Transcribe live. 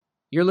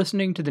You're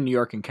listening to the New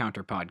York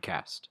Encounter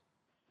podcast.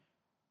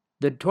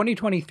 The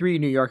 2023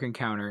 New York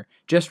Encounter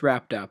just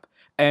wrapped up,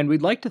 and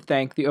we'd like to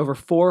thank the over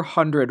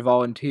 400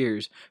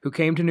 volunteers who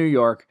came to New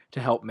York to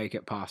help make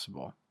it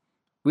possible.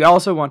 We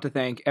also want to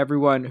thank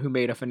everyone who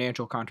made a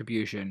financial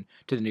contribution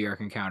to the New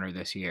York Encounter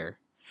this year.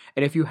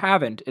 And if you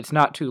haven't, it's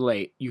not too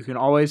late. You can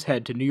always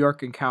head to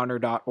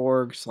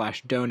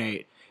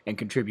newyorkencounter.org/donate and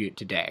contribute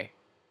today.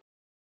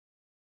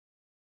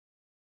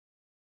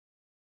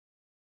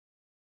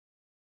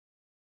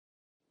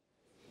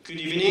 Good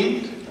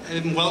evening,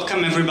 and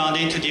welcome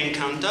everybody to the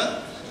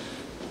Encounter.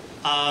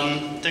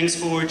 Thanks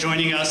for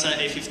joining us at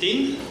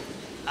A15.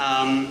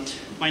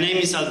 My name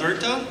is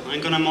Alberto. I'm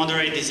going to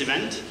moderate this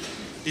event.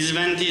 This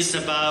event is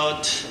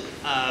about,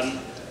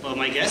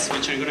 my guest,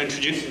 which I'm going to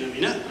introduce in a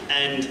minute,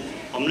 and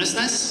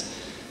homelessness.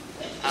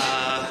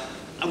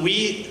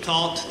 We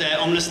thought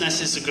that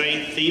homelessness is a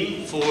great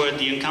theme for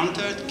the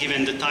Encounter,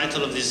 given the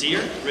title of this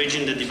year,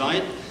 Crossing the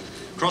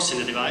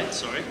Divide,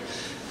 sorry.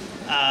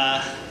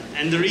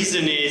 And the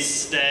reason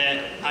is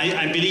that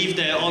I believe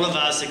that all of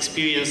us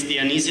experience the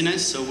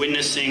uneasiness of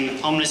witnessing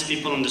homeless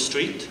people on the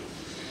street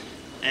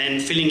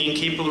and feeling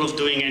incapable of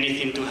doing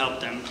anything to help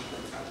them.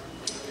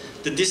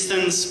 The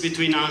distance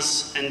between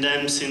us and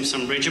them seems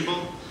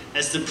unbridgeable,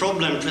 as the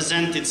problem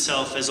presents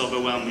itself as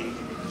overwhelming.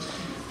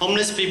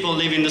 Homeless people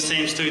live in the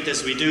same street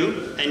as we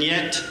do, and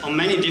yet on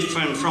many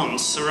different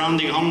fronts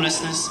surrounding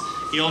homelessness,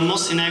 it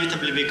almost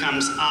inevitably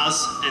becomes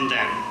us and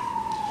them.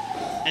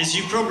 As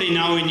you probably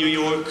know, in New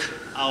York,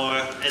 or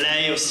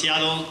LA or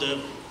Seattle,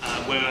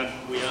 where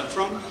we are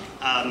from,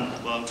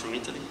 I'm from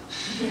Italy.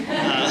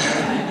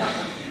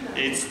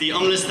 The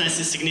homelessness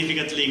is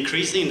significantly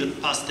increasing in the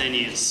past 10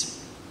 years.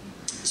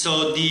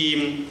 So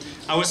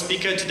our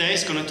speaker today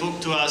is going to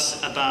talk to us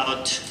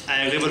about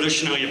a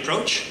revolutionary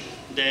approach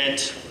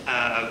that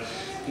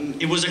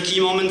it was a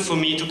key moment for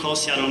me to call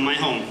Seattle my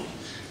home,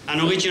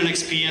 an original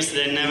experience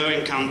that I never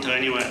encountered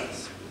anywhere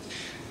else.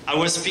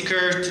 Our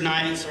speaker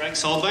tonight is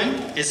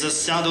Hohlbein. He's a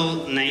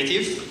Seattle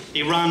native.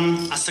 He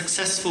ran a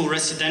successful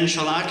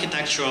residential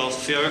architectural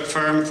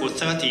firm for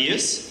 30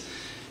 years.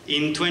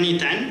 In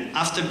 2010,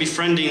 after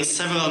befriending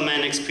several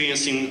men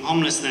experiencing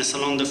homelessness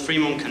along the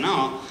Fremont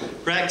Canal,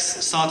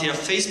 Rex started a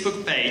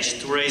Facebook page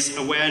to raise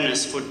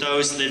awareness for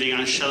those living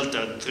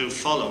unsheltered through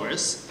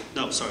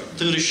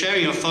the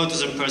sharing of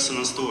photos and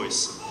personal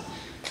stories.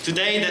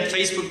 Today, that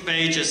Facebook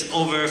page has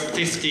over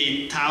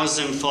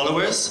 50,000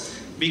 followers,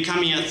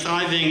 becoming a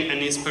thriving and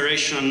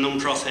inspirational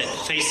nonprofit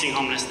facing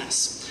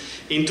homelessness.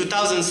 In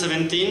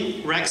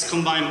 2017, Rex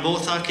combined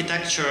both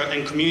architecture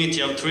and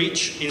community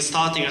outreach in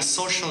starting a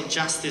social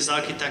justice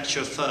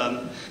architecture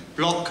firm,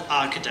 Block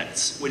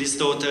Architects, with his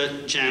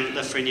daughter, Jen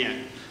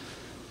Lafreniere.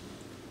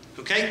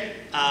 Okay,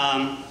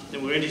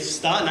 then we're ready to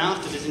start now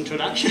after this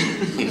introduction.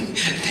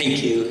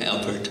 Thank you,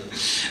 Albert.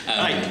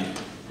 Right.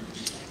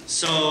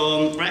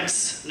 So,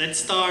 Rex, let's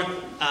start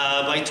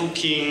by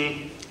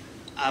talking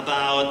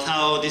about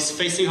how this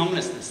facing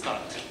homelessness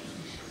started.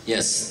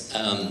 Yes.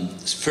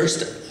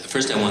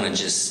 First, I want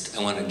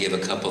to give a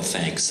couple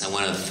thanks. I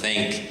want to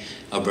thank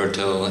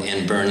Alberto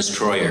and Burns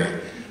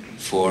Troyer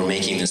for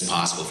making this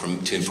possible,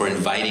 for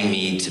inviting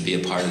me to be a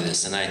part of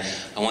this. And I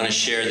want to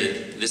share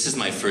that this is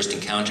my first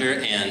encounter,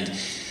 and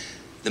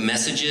the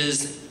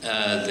messages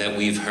that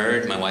we've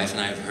heard, my wife and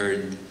I have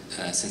heard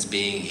since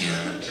being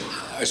here,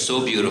 are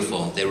so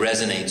beautiful. They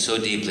resonate so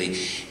deeply,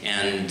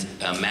 and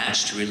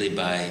matched really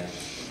by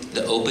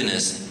the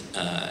openness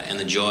and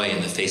the joy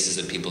in the faces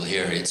of people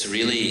here. It's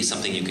really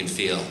something you can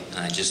feel. And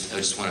I just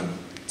want to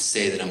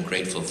say that I'm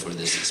grateful for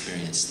this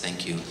experience.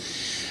 Thank you.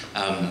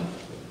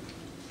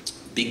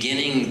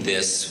 Beginning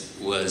this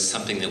was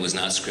something that was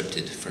not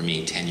scripted for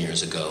me 10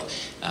 years ago.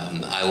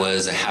 I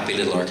was a happy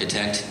little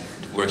architect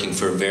working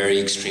for very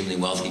extremely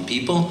wealthy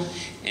people,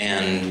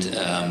 and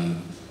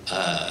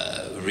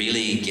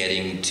really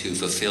getting to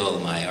fulfill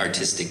my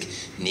artistic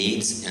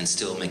needs and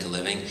still make a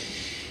living.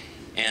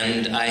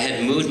 And I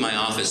had moved my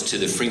office to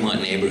the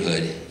Fremont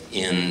neighborhood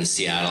in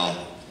Seattle.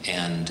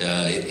 And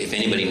if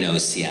anybody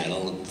knows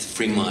Seattle,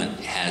 Fremont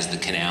has the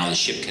canal, the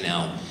ship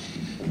canal,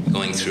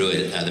 going through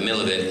it, the middle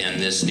of it. And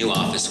this new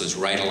office was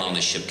right along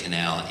the ship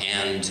canal.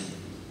 And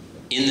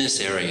in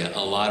this area,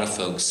 a lot of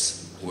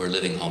folks were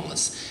living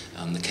homeless.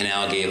 The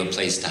canal gave a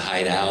place to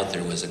hide out.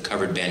 There was a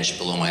covered bench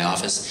below my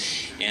office.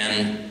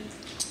 And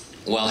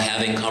while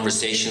having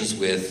conversations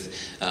with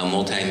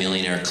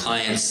multi-millionaire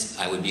clients,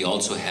 I would be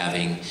also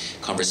having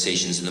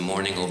conversations in the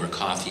morning over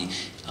coffee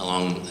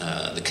along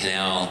the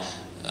canal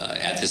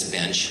at this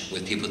bench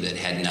with people that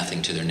had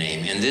nothing to their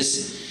name. And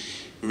this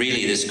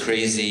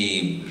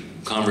crazy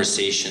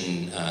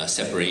conversation,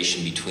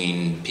 separation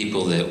between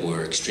people that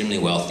were extremely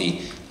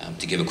wealthy.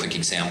 To give a quick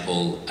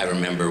example, I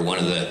remember one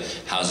of the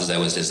houses I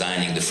was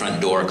designing, the front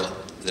door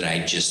that I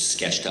just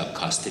sketched up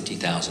cost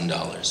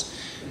 $50,000.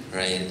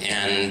 Right,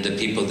 and the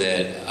people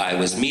that I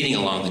was meeting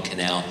along the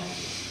canal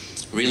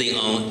really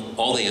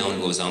all they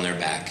owned was on their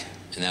back,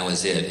 and that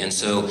was it. And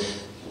so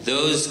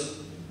those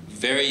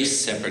very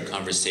separate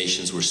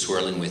conversations were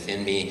swirling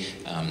within me.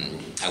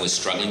 I was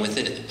struggling with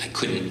it. I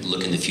couldn't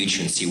look in the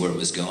future and see where it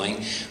was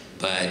going,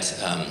 but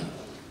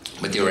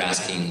they were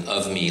asking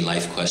of me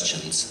life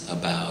questions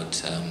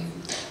about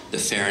the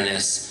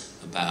fairness,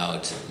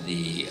 about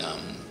the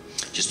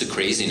just the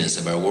craziness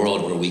of our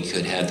world, where we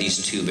could have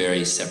these two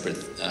very separate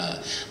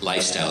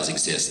lifestyles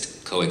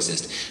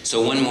coexist.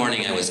 So one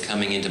morning I was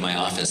coming into my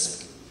office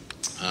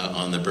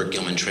on the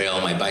Burke-Gilman Trail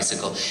on my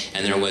bicycle,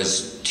 and there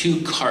was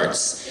two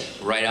carts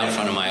right out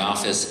front of my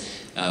office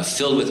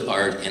filled with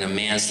art and a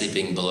man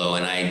sleeping below,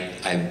 and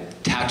I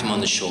tapped him on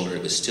the shoulder.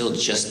 It was still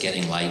just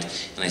getting light,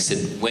 and I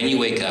said, when you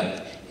wake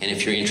up, and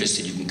if you're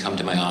interested, you can come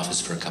to my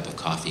office for a cup of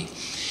coffee.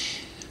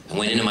 I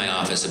went into my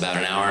office. About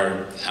an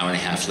hour and a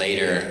half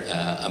later,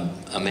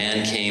 a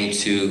man came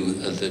to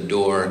the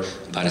door,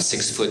 about a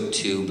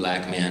 6'2"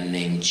 black man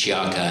named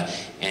Chiaka,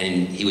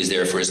 and he was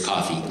there for his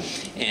coffee.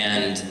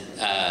 And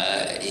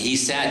he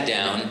sat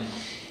down,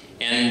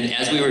 and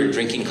as we were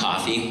drinking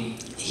coffee,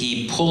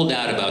 he pulled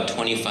out about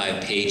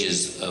 25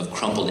 pages of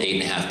crumpled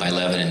 8.5 by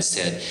 11 and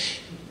said,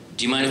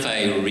 "Do you mind if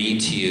I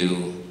read to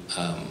you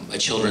a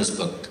children's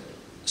book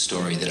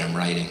story that I'm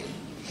writing?"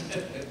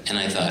 And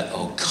I thought,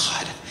 oh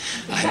God,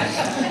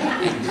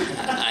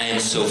 I am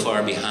so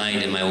far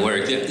behind in my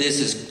work.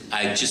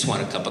 I just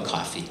want a cup of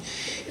coffee,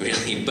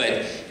 really.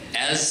 But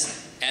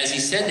as he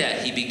said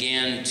that, he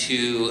began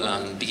to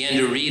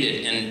read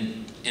it,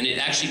 and it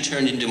actually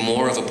turned into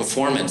more of a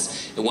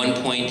performance. At one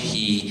point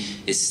he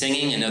is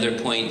singing, another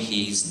point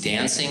he's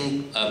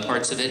dancing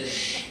parts of it,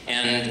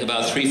 and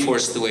about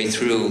 3/4 of the way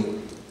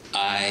through,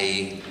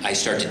 I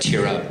start to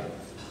tear up.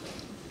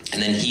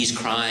 And then he's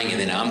crying,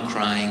 and then I'm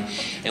crying.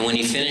 And when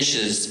he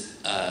finishes,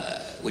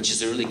 which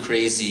is a really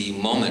crazy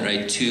moment,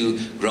 right? Two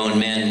grown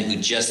men who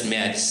just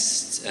met,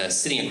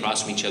 sitting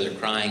across from each other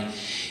crying.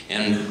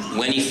 And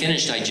when he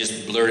finished, I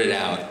just blurted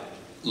out,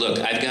 "Look,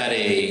 I've got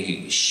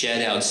a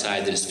shed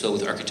outside that is filled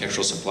with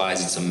architectural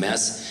supplies. It's a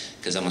mess,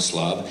 because I'm a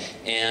slob.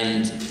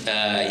 And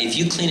if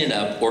you clean it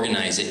up,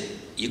 organize it,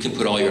 you can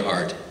put all your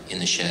art in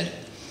the shed."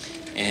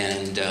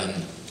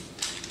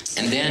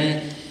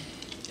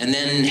 And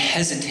then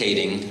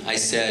hesitating, I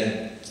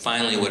said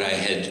finally what I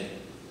had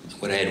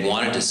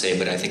wanted to say,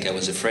 but I think I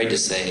was afraid to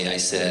say. I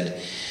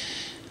said,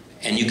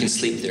 "And you can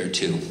sleep there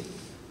too."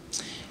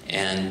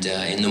 And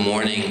in the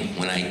morning,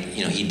 when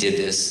he did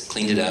this,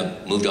 cleaned it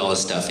up, moved all his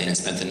stuff in, and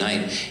spent the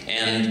night.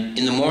 And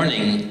in the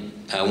morning,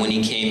 when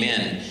he came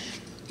in,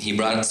 he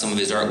brought some of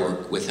his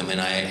artwork with him,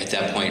 and I, at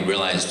that point,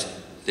 realized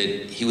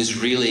that he was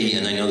really,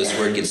 and I know this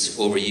word gets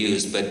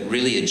overused, but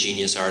really a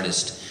genius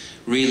artist.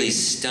 Really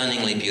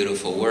stunningly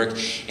beautiful work.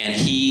 And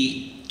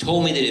he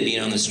told me that he'd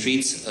been on the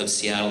streets of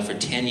Seattle for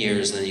 10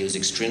 years, and that he was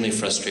extremely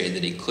frustrated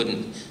that he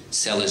couldn't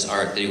sell his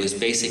art, that he was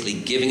basically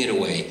giving it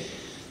away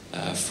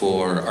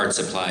for art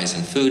supplies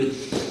and food.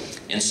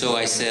 And so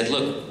I said,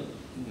 "Look,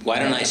 why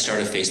don't I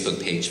start a Facebook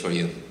page for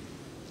you?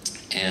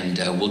 And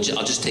I'll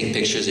just take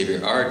pictures of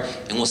your art,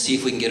 and we'll see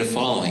if we can get a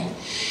following."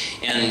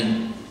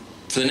 And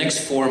for the next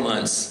 4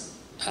 months,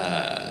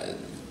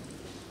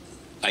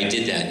 I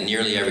did that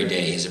nearly every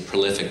day. He's a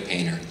prolific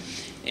painter.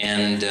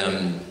 And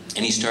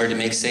he started to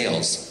make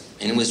sales.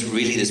 And it was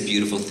really this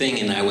beautiful thing,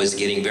 and I was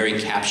getting very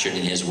captured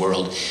in his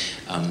world.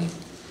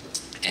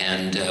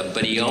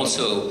 But he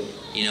also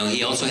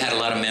had a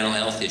lot of mental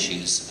health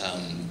issues,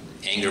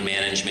 anger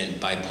management,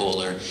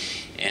 bipolar,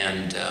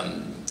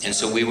 and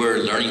so we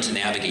were learning to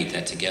navigate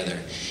that together.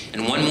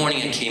 And one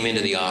morning I came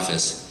into the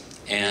office,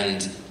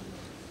 and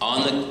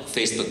on the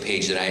Facebook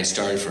page that I had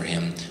started for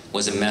him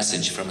was a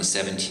message from a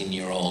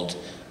 17-year-old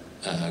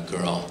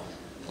girl,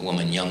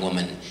 young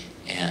woman,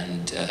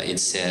 and it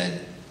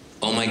said,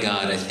 "Oh my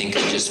God, I think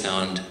I just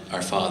found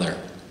our father."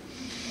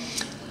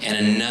 And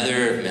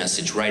another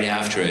message right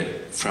after it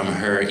from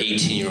her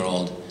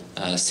 18-year-old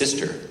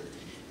sister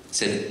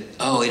said,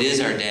 "Oh, it is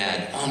our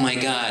dad. Oh my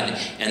God."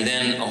 And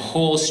then a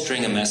whole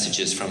string of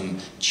messages from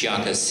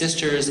Chiaka's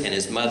sisters and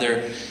his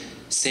mother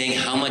saying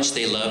how much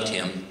they loved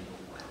him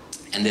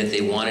and that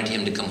they wanted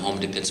him to come home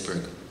to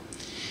Pittsburgh.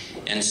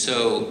 And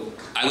so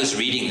I was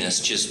reading this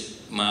just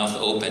mouth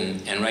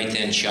open, and right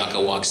then Chiaka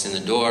walks in the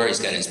door. He's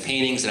got his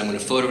paintings that I'm going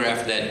to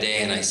photograph that day,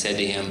 and I said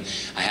to him,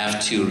 "I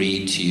have to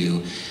read to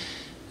you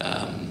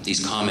these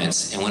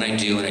comments." And when I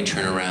do, and I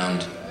turn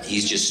around,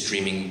 he's just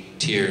streaming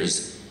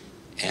tears,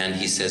 and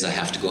he says, "I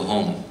have to go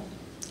home."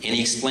 And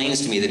he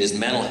explains to me that his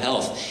mental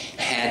health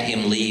had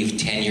him leave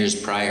 10 years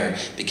prior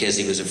because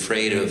he was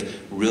afraid of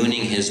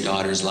ruining his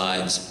daughter's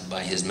lives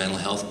by his mental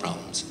health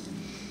problems.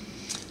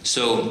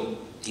 So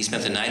he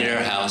spent the night at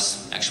our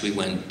house. Actually, we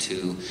went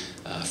to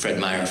Fred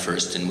Meyer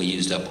first, and we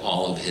used up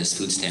all of his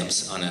food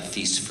stamps on a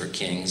feast for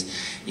kings.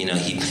 He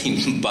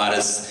bought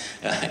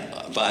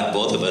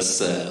both of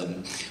us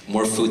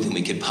more food than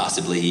we could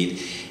possibly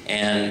eat.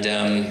 And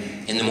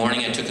in the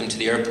morning, I took him to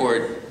the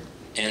airport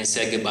and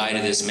said goodbye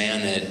to this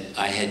man that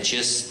I had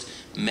just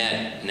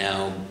met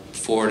now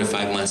 4 to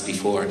 5 months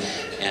before,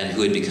 and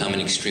who had become an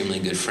extremely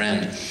good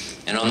friend.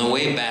 And on the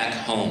way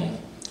back home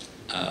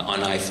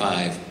on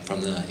I-5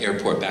 from the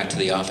airport back to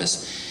the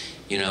office,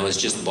 I was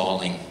just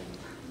bawling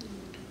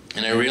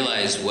And I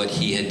realized what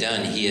he had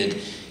done. He had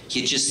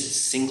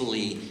just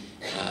singly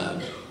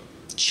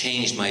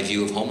changed my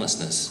view of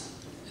homelessness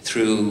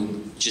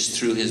through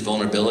his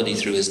vulnerability,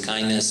 through his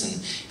kindness,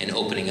 and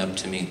opening up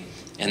to me.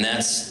 And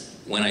that's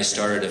when I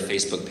started a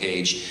Facebook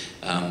page,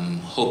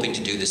 hoping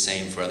to do the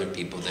same for other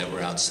people that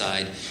were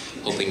outside,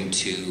 hoping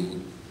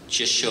to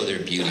just show their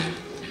beauty.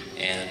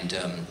 And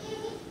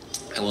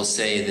I will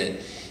say that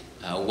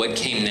what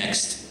came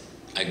next,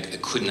 I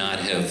could not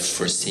have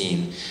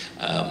foreseen.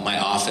 My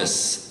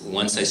office,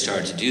 once I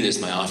started to do this,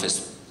 my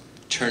office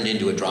turned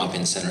into a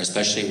drop-in center,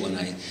 especially when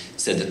I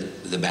said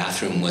that the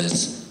bathroom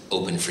was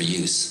open for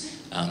use.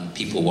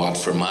 People walked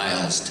for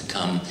miles to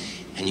come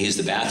and use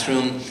the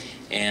bathroom,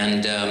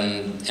 and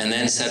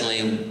then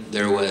suddenly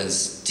there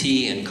was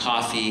tea and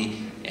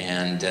coffee,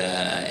 and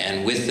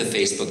with the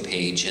Facebook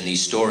page and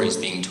these stories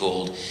being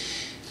told,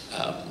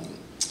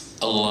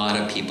 a lot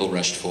of people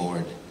rushed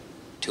forward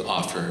to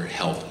offer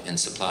help and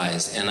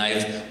supplies. And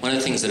one of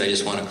the things that I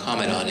just want to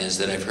comment on is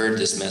that I've heard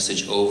this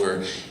message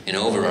over and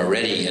over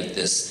already at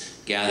this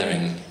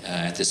gathering,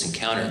 at this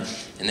encounter,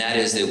 and that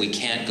is that we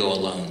can't go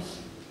alone,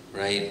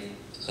 right?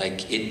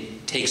 Like,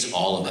 it takes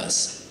all of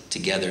us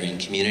together in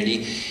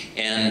community.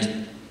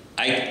 And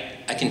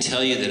I can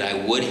tell you that I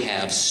would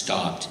have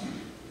stopped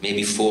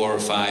maybe 4 or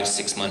 5,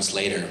 6 months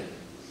later,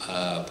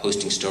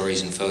 posting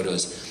stories and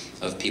photos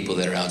of people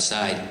that are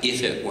outside,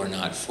 if it were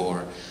not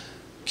for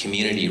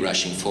community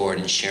rushing forward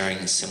and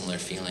sharing similar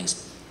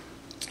feelings.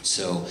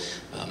 So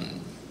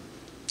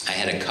I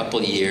had a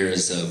couple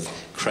years of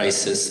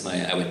crisis.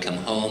 I would come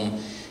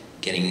home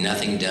getting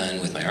nothing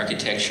done with my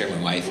architecture. My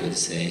wife would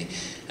say,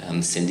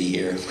 Cindy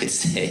here would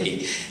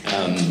say,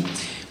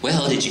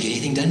 well, did you get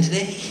anything done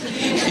today?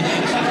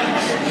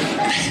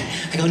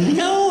 I go,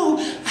 no,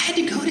 I had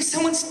to go to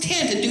someone's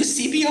tent and do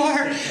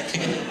CPR.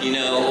 You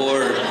know,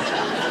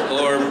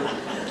 or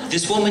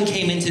this woman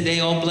came in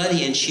today all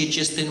bloody and she had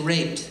just been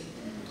raped.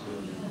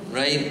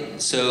 Right?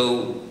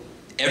 So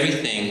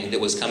everything that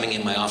was coming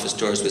in my office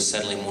doors was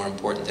suddenly more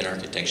important than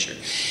architecture.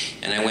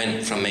 And I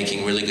went from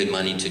making really good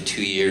money to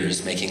 2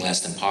 years making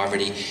less than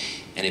poverty,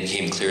 and it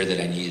became clear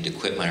that I needed to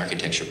quit my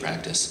architecture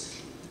practice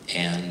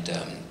and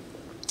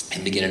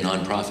begin a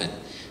nonprofit,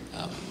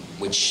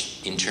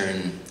 which in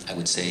turn, I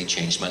would say,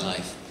 changed my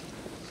life.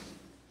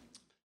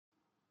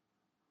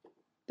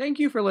 Thank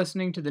you for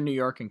listening to the New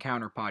York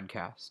Encounter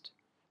podcast.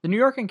 The New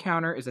York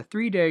Encounter is a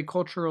 3-day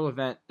cultural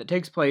event that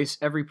takes place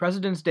every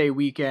President's Day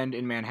weekend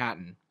in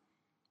Manhattan.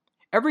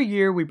 Every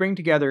year, we bring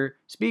together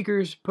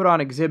speakers, put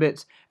on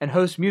exhibits, and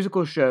host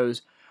musical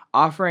shows,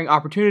 offering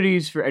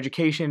opportunities for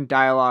education,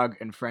 dialogue,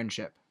 and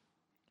friendship.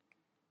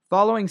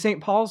 Following St.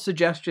 Paul's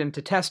suggestion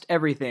to test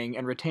everything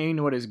and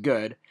retain what is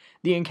good,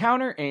 the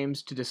Encounter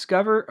aims to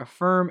discover,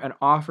 affirm, and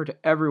offer to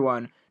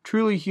everyone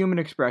truly human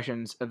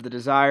expressions of the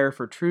desire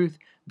for truth,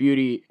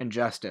 beauty, and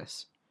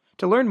justice.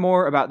 To learn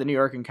more about the New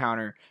York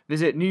Encounter,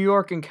 visit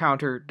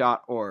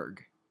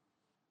newyorkencounter.org.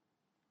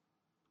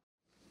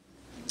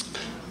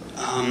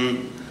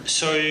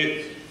 So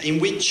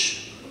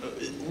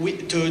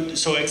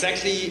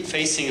exactly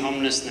facing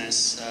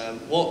homelessness,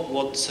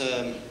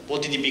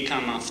 what did it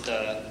become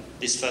after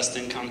this first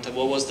encounter?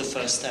 What was the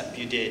first step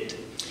you did?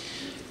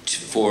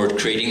 For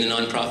creating the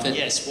nonprofit?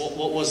 Yes.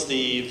 What was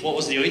the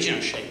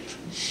original shape?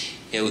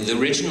 Yeah, the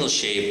original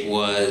shape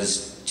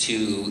was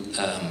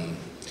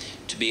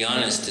to be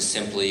honest, to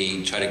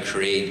simply try to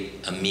create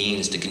a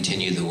means to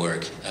continue the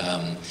work.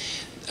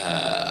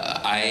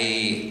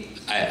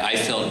 I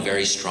felt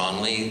very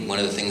strongly, one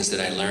of the things that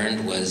I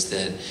learned was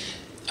that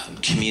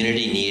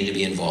community needed to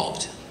be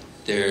involved.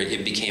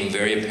 It became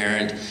very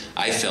apparent.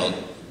 I felt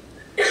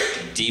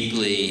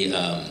deeply,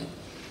 I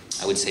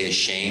would say,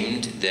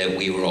 ashamed that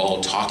we were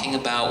all talking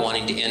about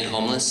wanting to end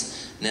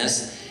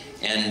homelessness,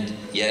 and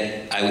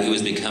yet it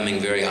was becoming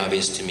very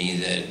obvious to me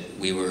that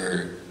we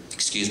were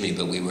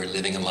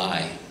living a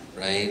lie,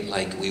 right?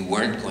 Like, we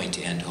weren't going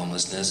to end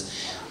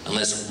homelessness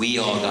unless we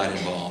all got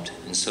involved.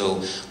 And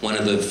so one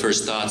of the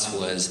first thoughts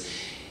was,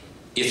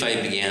 if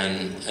I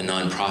began a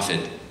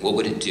nonprofit, what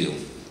would it do?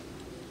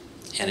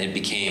 And it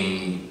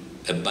became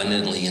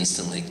abundantly,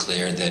 instantly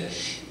clear that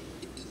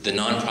the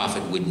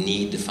nonprofit would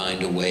need to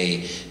find a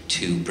way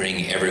to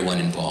bring everyone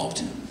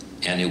involved.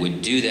 And it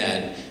would do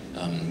that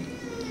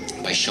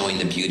by showing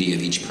the beauty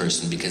of each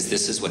person, because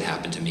this is what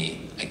happened to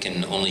me. I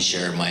can only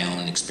share my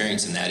own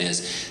experience, and that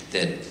is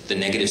that the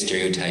negative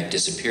stereotype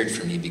disappeared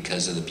from me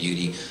because of the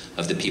beauty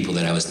of the people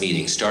that I was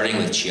meeting, starting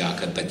with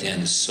Chiaka, but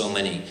then so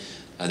many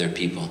other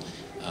people.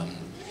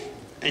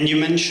 And you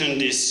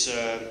mentioned this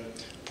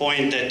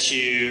point that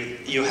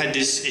you had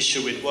this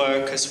issue with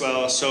work as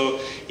well, so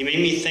it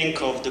made me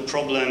think of the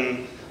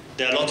problem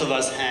that a lot of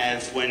us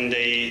have when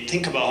they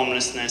think about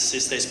homelessness,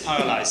 is that it's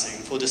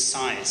paralyzing for the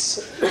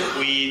size.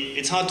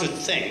 It's hard to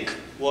think,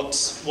 what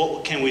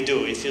can we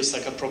do? It feels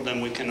like a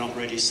problem we cannot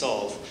really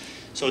solve.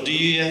 So do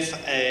you have,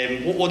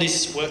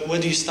 where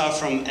do you start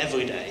from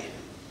every day?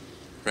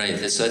 Right,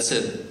 so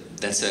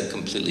that's a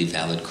completely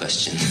valid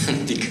question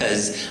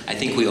because I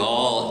think we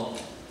all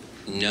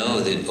know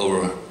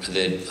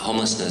that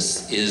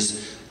homelessness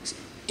is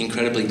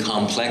incredibly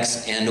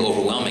complex and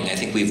overwhelming. I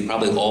think we've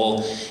probably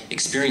all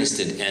experienced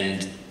it,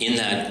 and in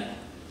that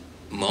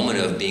moment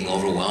of being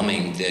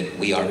overwhelming, that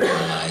we are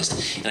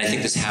paralyzed. And I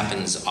think this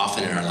happens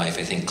often in our life.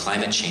 I think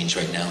climate change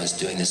right now is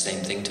doing the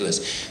same thing to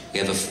us. We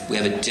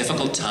have a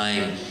difficult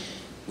time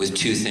with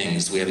two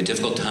things. We have a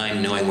difficult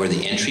time knowing where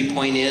the entry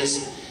point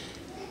is,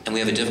 and we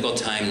have a difficult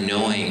time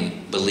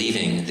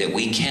believing that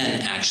we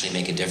can actually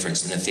make a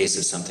difference in the face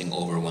of something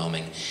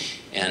overwhelming.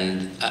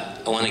 And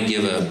I want to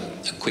give a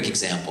quick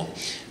example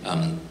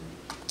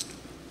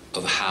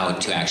of how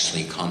to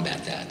actually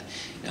combat that.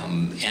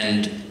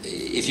 And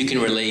if you can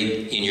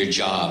relate in your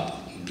job,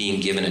 being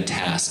given a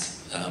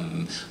task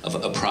of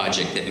a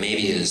project that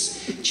maybe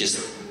is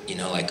just,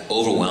 like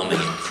overwhelming,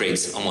 it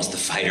creates almost the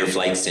fight or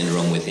flight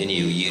syndrome within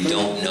you. You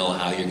don't know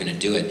how you're going to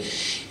do it.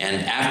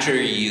 And after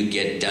you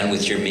get done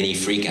with your mini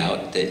freak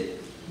out that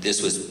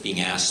this was being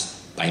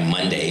asked by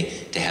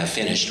Monday to have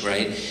finished,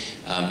 right?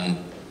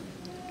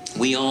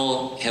 We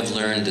all have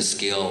learned the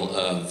skill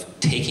of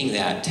taking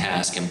that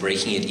task and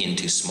breaking it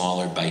into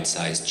smaller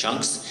bite-sized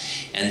chunks,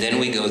 and then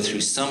we go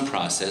through some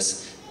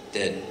process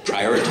that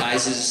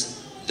prioritizes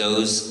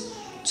those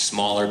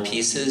smaller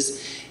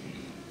pieces.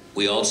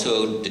 We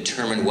also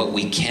determine what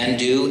we can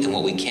do and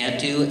what we can't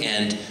do,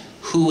 and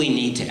who we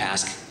need to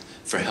ask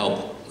for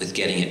help with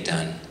getting it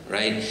done,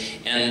 right?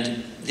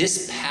 And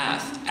this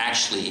path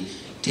actually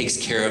takes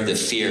care of the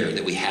fear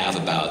that we have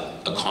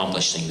about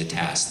accomplishing the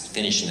task,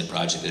 finishing the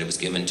project that it was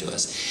given to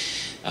us.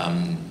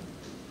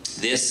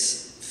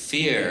 This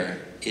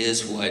fear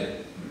is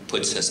what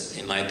puts us,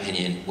 in my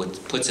opinion,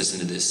 what puts us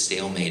into this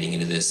stalemating,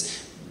 into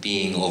this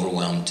being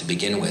overwhelmed to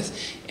begin with.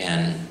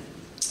 And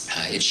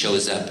it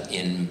shows up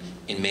in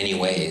many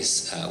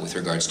ways with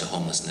regards to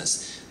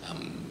homelessness.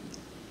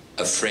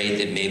 Afraid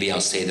that maybe I'll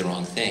say the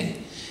wrong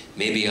thing.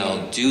 Maybe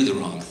I'll do the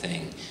wrong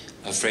thing.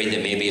 Afraid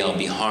that maybe I'll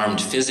be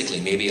harmed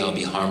physically, maybe I'll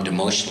be harmed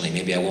emotionally,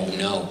 maybe I won't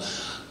know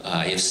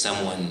if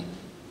someone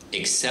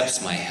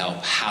accepts my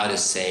help, how to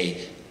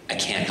say, I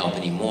can't help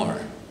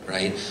anymore,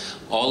 right?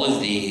 All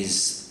of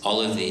these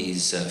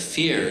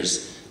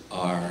fears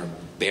are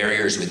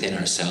barriers within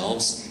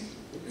ourselves.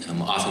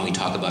 Often we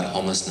talk about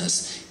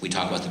homelessness, we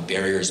talk about the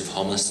barriers of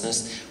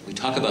homelessness, we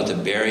talk about the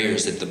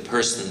barriers that the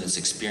person that's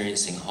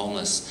experiencing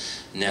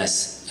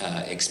homelessness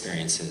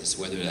experiences,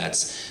 whether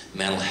that's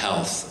mental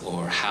health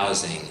or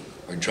housing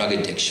or drug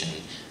addiction.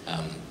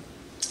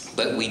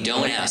 But we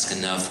don't ask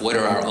enough, what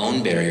are our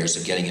own barriers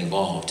of getting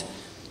involved?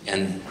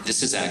 And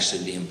this is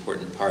actually the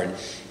important part.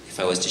 If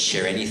I was to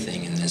share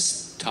anything in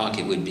this talk,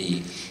 it would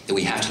be that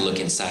we have to look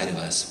inside of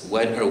us.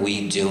 What are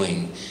we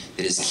doing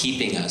that is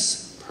keeping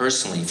us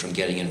personally from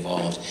getting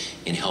involved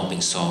in helping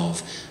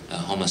solve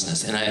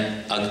homelessness? And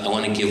I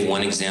want to give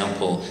one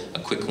example, a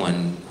quick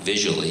one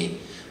visually,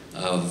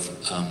 of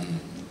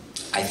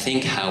I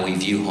think how we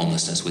view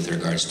homelessness with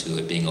regards to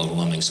it being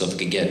overwhelming. So if we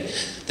could get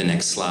the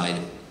next slide.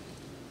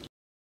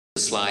 A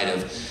slide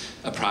of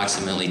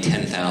approximately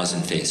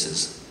 10,000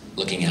 faces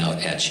looking out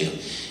at you.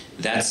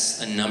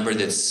 That's a number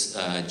that's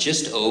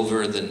just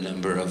over the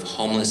number of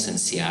homeless in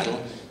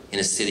Seattle, in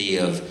a city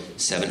of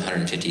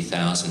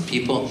 750,000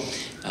 people.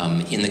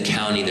 In the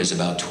county, there's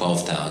about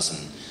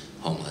 12,000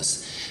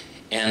 homeless.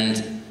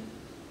 And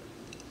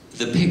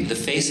the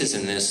faces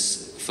in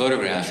this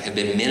photograph have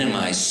been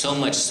minimized so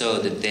much so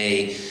that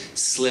they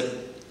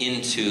slip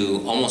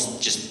into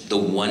almost just the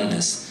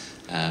oneness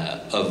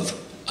of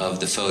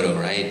the photo,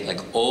 right? Like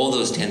all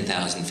those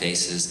 10,000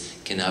 faces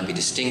cannot be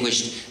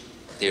distinguished.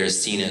 They're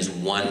seen as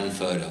one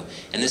photo.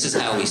 And this is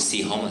how we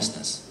see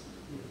homelessness.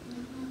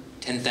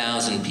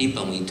 10,000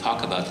 people, and we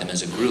talk about them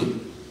as a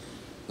group,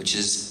 which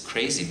is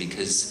crazy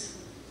because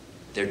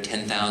they're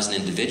 10,000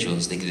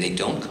 individuals. They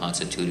don't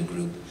constitute a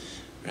group,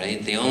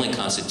 right? They only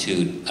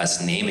constitute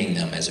us naming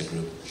them as a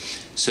group.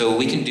 So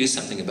we can do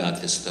something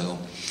about this, though.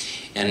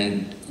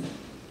 And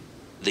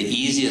the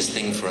easiest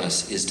thing for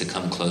us is to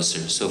come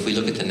closer. So if we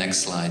look at the next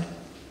slide.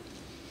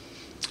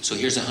 So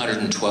here's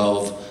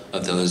 112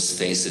 of those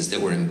faces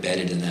that were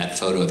embedded in that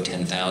photo of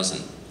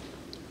 10,000.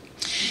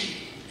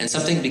 And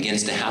something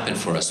begins to happen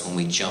for us when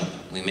we jump,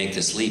 we make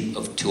this leap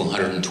to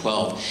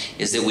 112,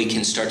 is that we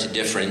can start to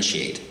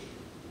differentiate.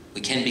 We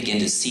can begin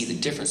to see the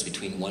difference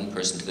between one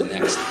person to the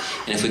next.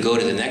 And if we go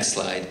to the next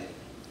slide,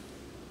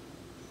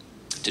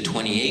 to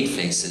 28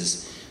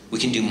 faces, we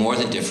can do more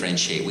than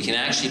differentiate. We can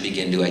actually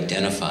begin to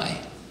identify.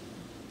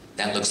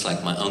 That looks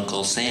like my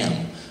Uncle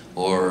Sam,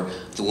 or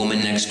the woman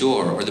next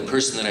door, or the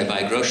person that I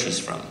buy groceries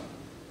from,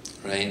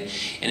 right?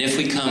 And if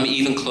we come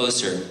even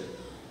closer,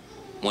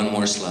 one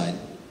more slide,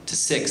 to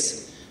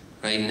 6,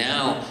 right?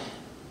 Now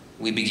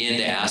we begin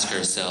to ask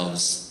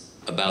ourselves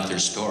about their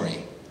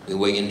story. We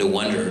begin to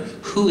wonder,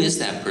 who is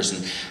that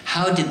person?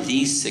 How did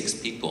these 6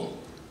 people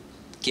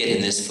get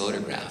in this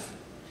photograph?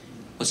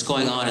 What's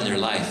going on in their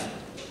life?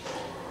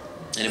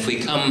 And if we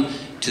come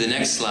to the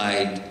next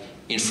slide,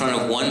 in front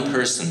of one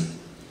person,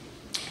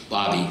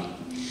 Bobby,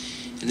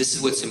 and this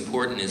is what's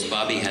important, is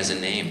Bobby has a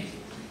name,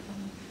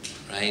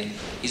 right?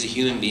 He's a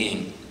human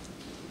being.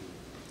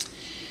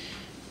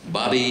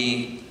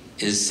 Bobby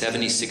is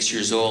 76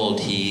 years old.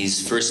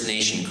 He's First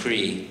Nation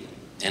Cree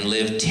and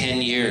lived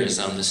 10 years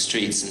on the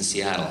streets in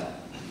Seattle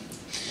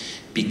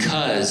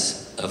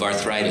because of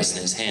arthritis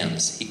in his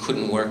hands. He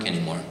couldn't work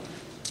anymore.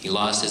 He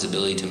lost his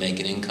ability to make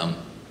an income.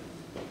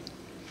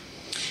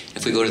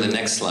 If we go to the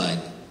next slide,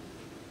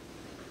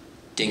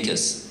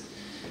 Dinkus,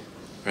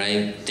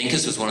 right?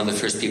 Dinkus was one of the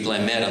first people I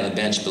met on the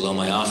bench below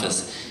my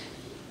office.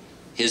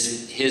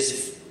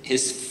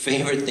 His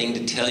favorite thing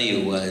to tell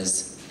you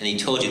was, and he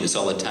told you this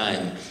all the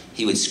time,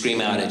 he would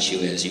scream out at you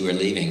as you were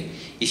leaving,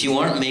 if you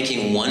aren't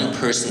making one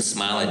person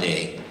smile a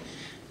day,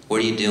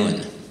 what are you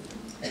doing?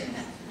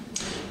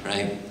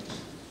 Right?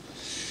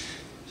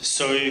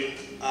 So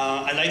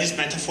I like this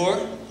metaphor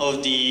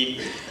of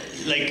the,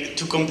 like,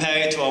 to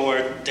compare it to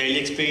our daily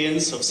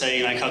experience of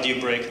saying, like, how do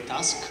you break a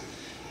task?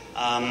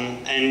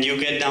 And you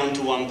get down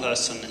to one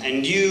person,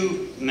 and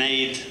you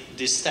made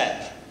this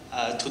step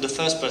to the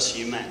first person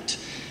you met.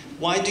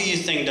 Why do you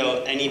think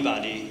that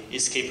anybody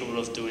is capable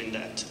of doing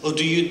that? Or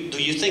do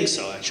you think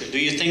so, actually? Do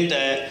you think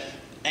that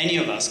any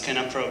of us can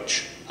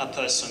approach a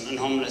person, a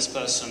homeless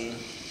person?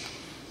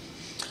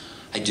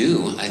 I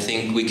do. I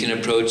think we can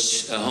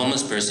approach a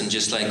homeless person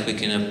just like we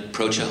can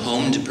approach a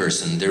homed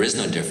person. There is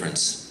no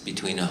difference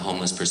between a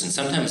homeless person.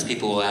 Sometimes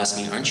people will ask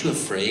me, aren't you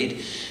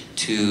afraid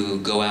to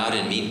go out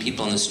and meet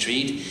people on the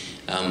street?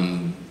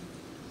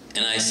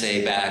 And I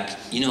say back,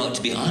 you know,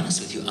 to be honest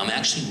with you, I'm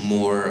actually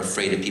more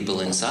afraid of people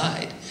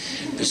inside.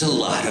 There's a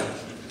lot of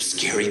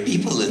scary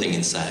people living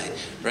inside,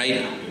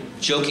 right?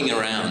 Joking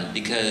around,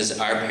 because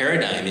our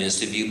paradigm is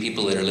to view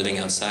people that are living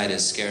outside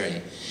as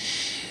scary.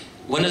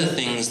 One of the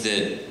things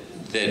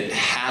that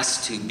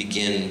has to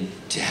begin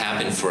to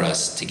happen for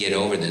us to get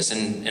over this,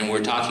 and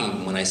we're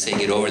talking, when I say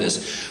get over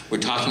this, we're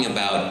talking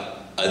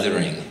about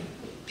othering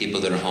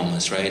people that are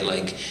homeless, right?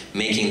 Like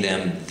making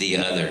them the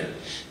other.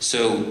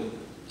 So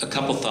a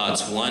couple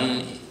thoughts.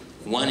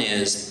 One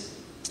is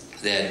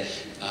that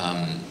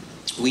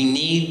we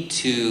need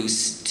to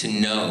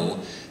know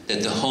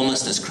that the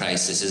homelessness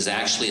crisis is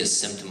actually a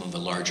symptom of a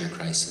larger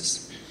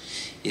crisis.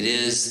 It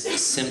is a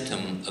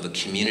symptom of a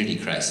community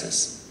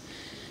crisis.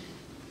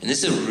 And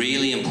this is a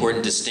really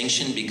important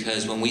distinction,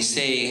 because when we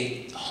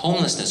say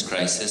homelessness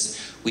crisis,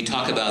 we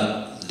talk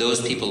about those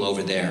people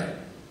over there.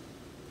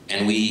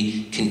 And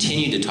we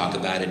continue to talk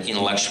about it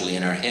intellectually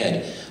in our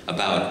head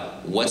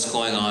about what's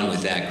going on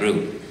with that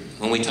group.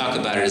 When we talk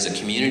about it as a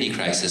community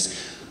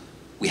crisis,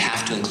 we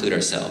have to include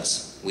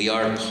ourselves. We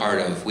are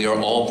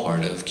all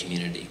part of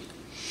community.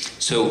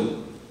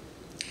 So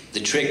the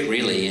trick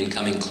really in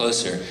coming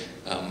closer,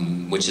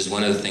 which is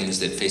one of the things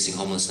that Facing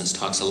Homelessness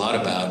talks a lot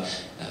about,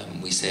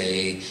 we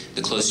say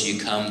the closer you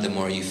come, the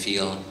more you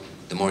feel,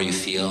 the more you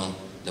feel,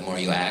 the more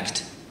you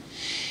act.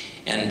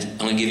 And I'm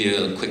going to give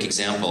you a quick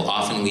example.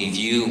 Often we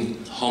view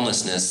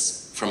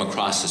homelessness from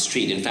across the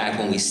street. In fact,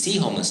 when we see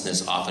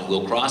homelessness, often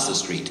we'll cross the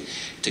street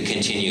to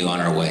continue on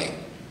our way.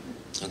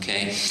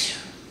 Okay?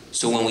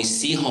 So when we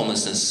see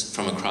homelessness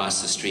from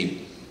across the street,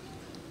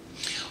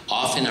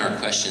 often our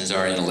questions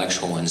are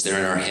intellectual ones. They're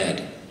in our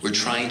head. We're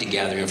trying to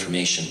gather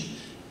information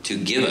to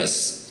give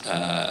us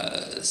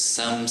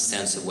some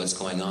sense of what's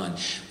going on.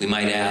 We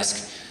might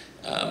ask,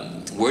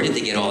 where did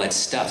they get all that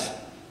stuff?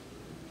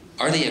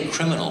 Are they a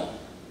criminal?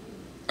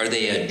 Are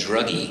they a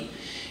druggie?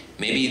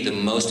 Maybe the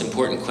most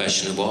important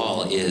question of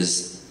all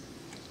is,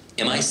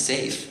 am I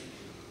safe,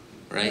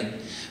 right?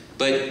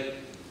 But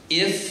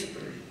if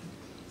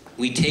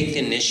we take the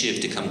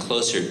initiative to come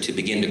closer, to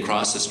begin to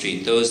cross the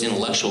street, those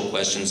intellectual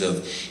questions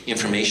of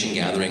information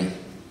gathering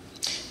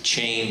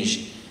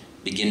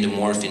begin to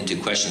morph into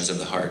questions of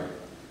the heart,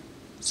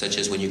 such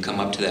as when you come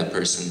up to that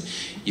person,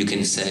 you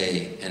can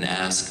say and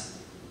ask,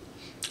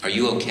 are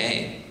you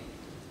okay?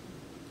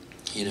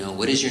 You know,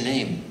 what is your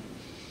name?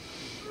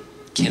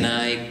 Can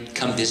I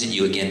come visit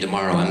you again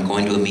tomorrow? I'm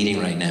going to a meeting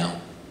right now,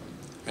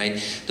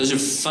 right? Those are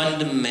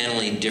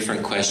fundamentally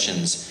different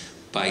questions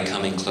by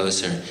coming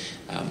closer.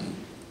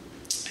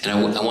 And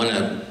I want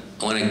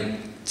to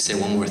say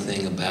one more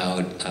thing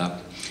about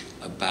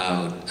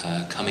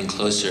coming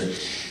closer.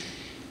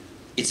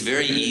 It's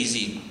very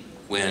easy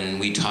when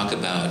we talk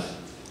about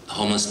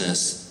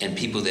homelessness and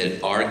people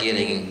that are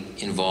getting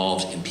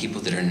involved and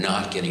people that are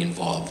not getting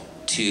involved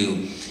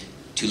to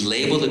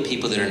label the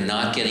people that are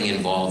not getting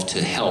involved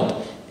to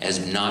help as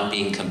not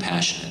being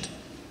compassionate.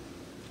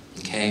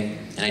 Okay?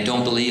 And I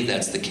don't believe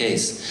that's the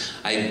case.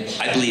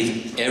 I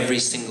believe every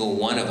single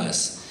one of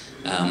us,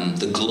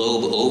 the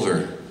globe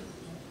over,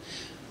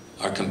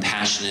 are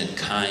compassionate,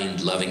 kind,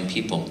 loving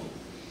people.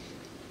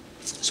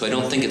 So I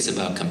don't think it's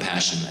about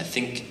compassion. I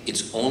think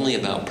it's only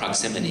about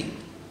proximity.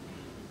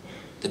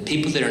 The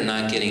people that are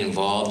not getting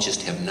involved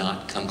just have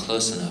not come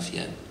close enough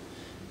yet.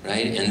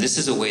 Right? And this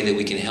is a way that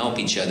we can help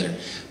each other,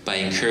 by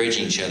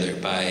encouraging each other,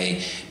 by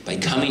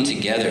coming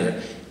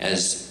together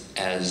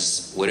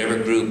as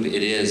whatever group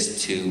it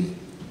is to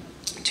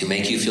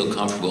make you feel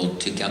comfortable,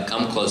 to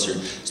come closer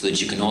so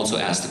that you can also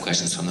ask the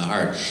questions from the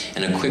heart.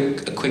 And a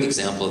quick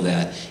example of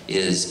that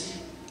is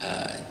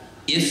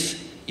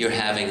if you're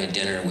having a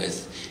dinner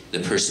with the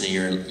person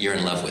you're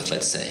in love with,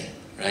 let's say,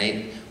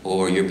 right?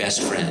 or your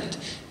best friend,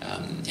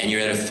 and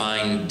you're at a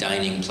fine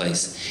dining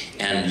place,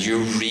 and you're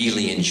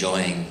really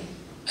enjoying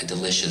a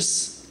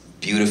delicious,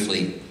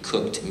 beautifully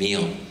cooked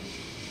meal.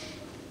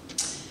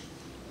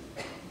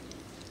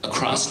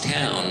 Across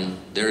town,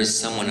 there is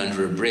someone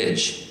under a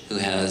bridge who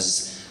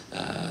has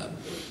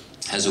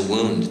a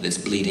wound that's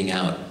bleeding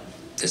out,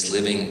 that's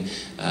living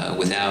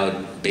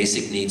without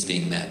basic needs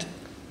being met.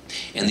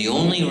 And the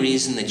only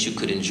reason that you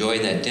could enjoy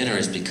that dinner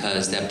is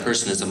because that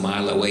person is a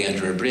mile away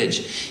under a bridge.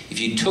 If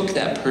you took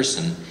that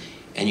person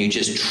and you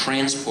just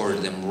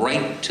transported them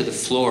right to the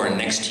floor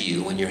next to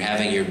you when you're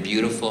having your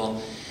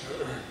beautiful,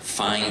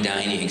 fine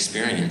dining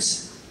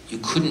experience, you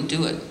couldn't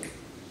do it,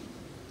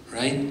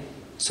 right?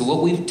 So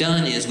what we've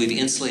done is we've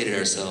insulated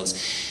ourselves.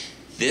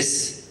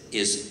 This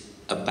is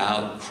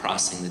about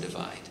crossing the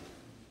divide.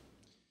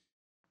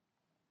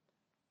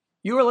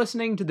 You are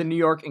listening to the New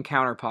York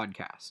Encounter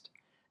podcast.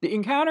 The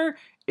Encounter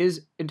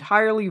is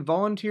entirely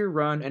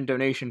volunteer-run and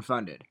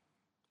donation-funded.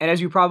 And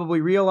as you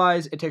probably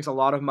realize, it takes a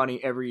lot of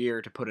money every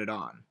year to put it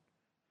on.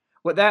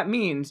 What that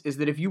means is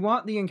that if you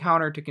want the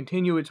Encounter to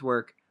continue its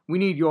work, we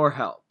need your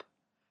help.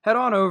 Head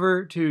on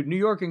over to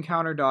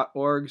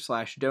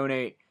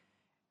newyorkencounter.org/donate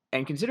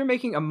and consider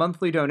making a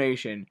monthly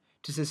donation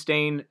to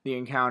sustain the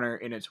Encounter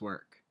in its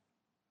work.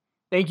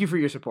 Thank you for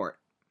your support.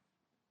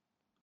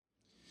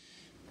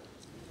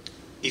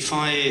 If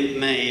I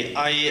may,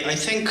 I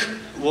think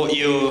what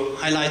you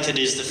highlighted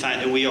is the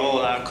fact that we all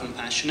are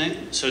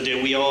compassionate, so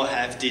that we all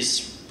have this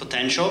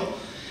potential.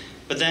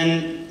 But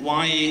then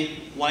why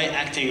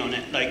acting on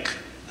it? Like,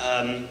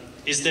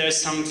 is there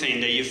something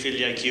that you feel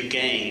like you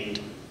gained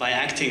by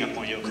acting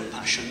upon your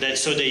compassion,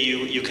 so that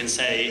you can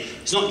say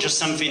it's not just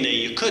something that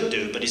you could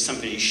do, but it's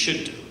something you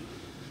should do?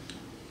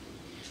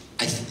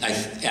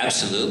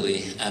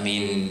 Absolutely. I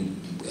mean,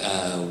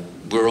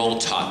 we're all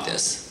taught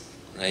this.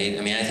 Right?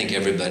 I mean, I think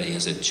everybody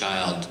as a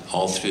child,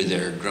 all through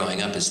their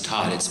growing up, is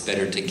taught it's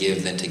better to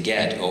give than to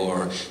get,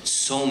 or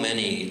so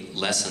many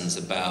lessons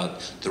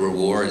about the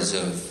rewards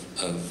of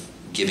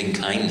giving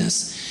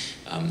kindness.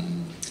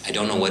 I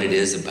don't know what it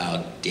is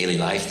about daily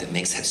life that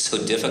makes that so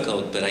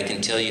difficult, but I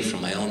can tell you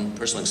from my own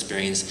personal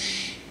experience,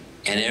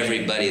 and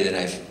everybody that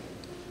I've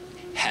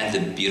had the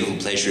beautiful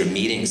pleasure of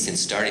meeting since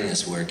starting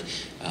this work,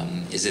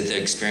 is that the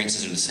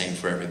experiences are the same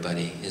for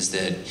everybody, is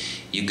that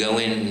you go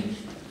in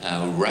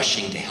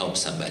rushing to help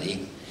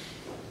somebody,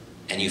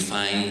 and you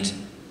find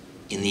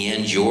in the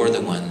end you're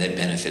the one that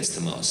benefits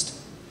the most.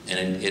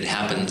 And it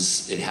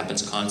happens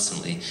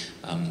constantly.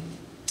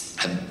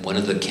 One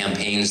of the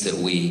campaigns that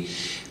we,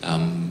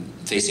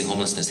 Facing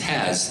Homelessness,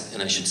 has,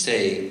 and I should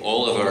say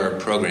all of our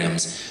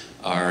programs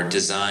are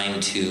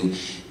designed to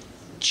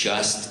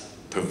just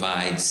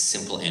provide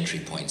simple entry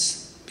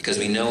points. Because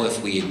we know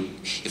if we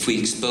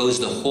expose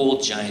the whole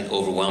giant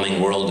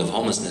overwhelming world of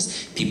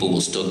homelessness, people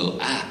will still go,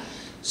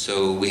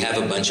 So we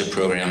have a bunch of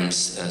programs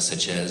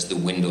such as the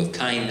Window of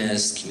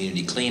Kindness,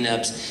 community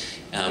cleanups,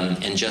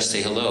 and Just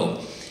Say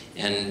Hello.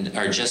 And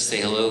our Just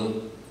Say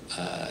Hello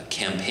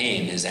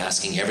campaign is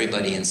asking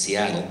everybody in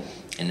Seattle,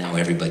 and now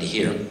everybody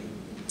here,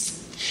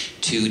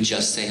 to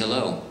just say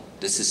hello.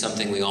 This is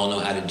something we all know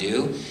how to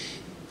do,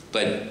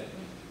 but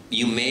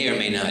you may or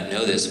may not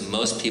know this,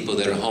 most people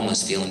that are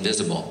homeless feel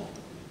invisible.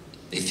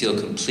 They feel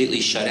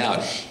completely shut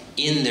out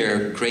in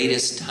their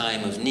greatest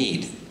time of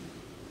need.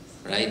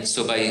 Right?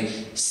 So by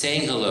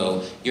saying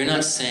hello, you're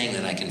not saying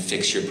that I can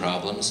fix your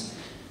problems.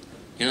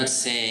 You're not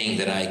saying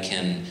that I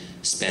can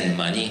spend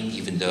money,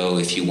 even though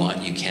if you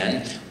want, you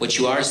can. What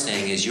you are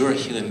saying is you're a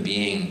human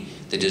being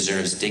that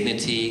deserves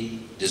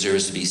dignity,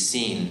 deserves to be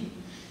seen,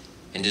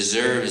 and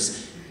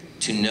deserves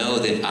to know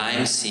that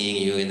I'm seeing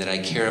you and that I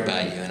care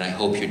about you and I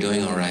hope you're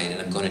doing all right and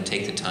I'm going to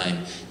take the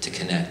time to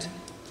connect.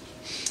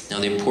 Now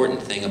the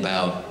important thing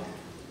about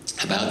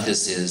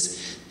this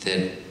is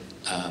that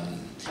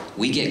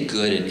we get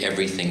good at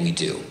everything we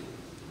do.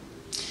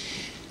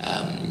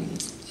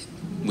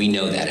 We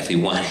know that if we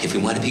want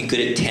to be good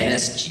at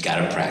tennis, you got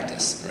to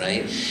practice,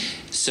 right?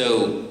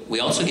 So we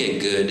also get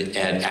good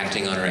at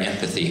acting on our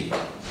empathy.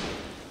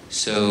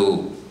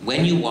 So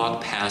when you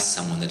walk past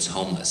someone that's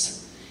homeless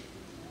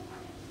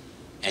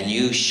and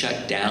you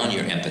shut down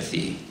your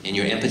empathy, and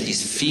your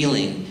empathy's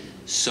feeling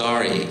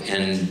sorry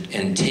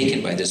and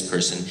taken by this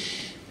person,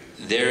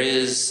 there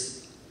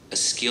is a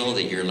skill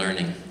that you're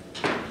learning.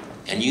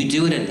 And you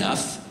do it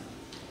enough,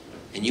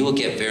 and you will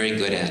get very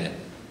good at it,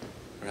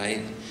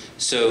 right?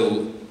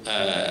 So,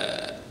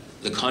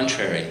 the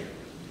contrary,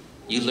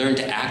 you learn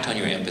to act on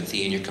your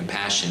empathy and your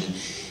compassion.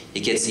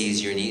 It gets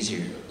easier and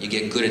easier. You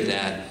get good at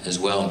that as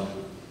well.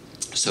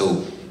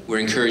 So, we're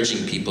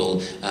encouraging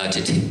people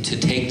to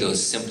take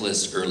those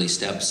simplest early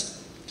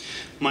steps.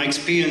 My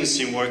experience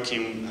in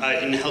working,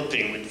 in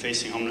helping with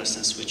facing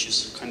homelessness, which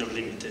is kind of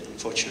limited,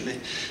 unfortunately,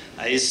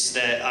 is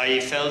that I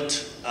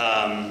felt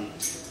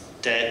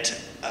that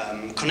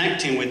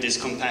connecting with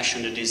this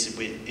compassion that is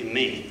in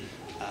me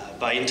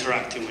by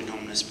interacting with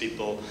homeless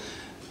people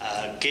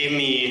gave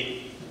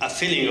me a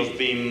feeling of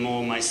being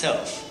more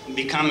myself,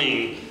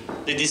 becoming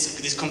that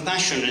this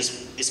compassion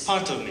is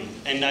part of me,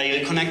 and I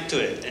reconnect to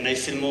it, and I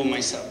feel more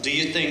myself. Do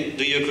you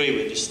agree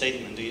with this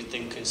statement? Do you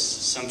think it's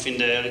something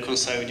that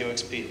reconciles with your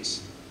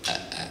experience?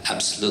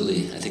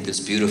 Absolutely. I think it's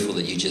beautiful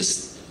that you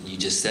just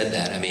said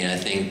that. I mean, I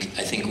think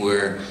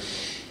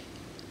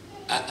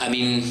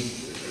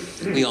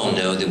we all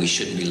know that we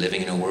shouldn't be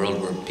living in a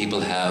world where people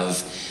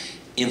have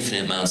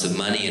infinite amounts of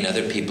money and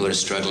other people are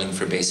struggling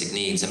for basic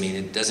needs. I mean,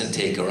 it doesn't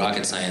take a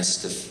rocket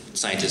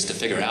scientist to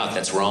figure out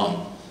that's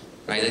wrong,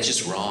 right? That's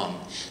just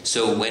wrong.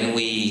 So when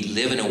we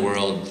live in a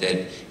world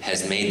that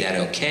has made that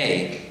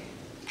okay,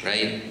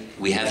 right,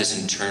 we have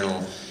this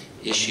internal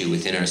issue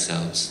within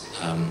ourselves.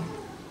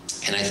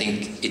 And I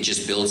think it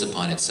just builds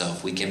upon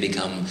itself. We can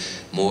become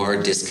more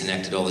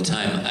disconnected all the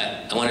time.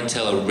 I want to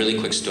tell a really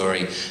quick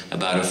story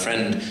about a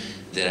friend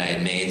that I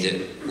had made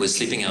that was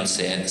sleeping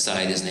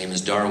outside. His name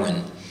is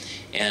Darwin.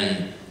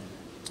 And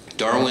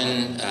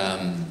Darwin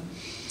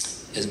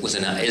is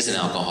an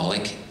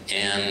alcoholic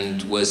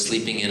and was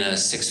sleeping in a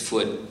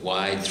 6-foot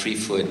wide,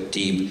 3-foot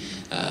deep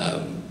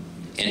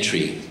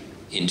entry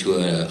into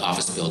an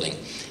office building.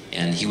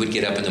 And he would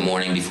get up in the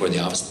morning before the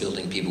office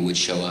building people would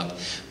show up.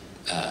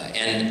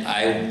 And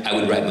I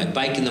would ride my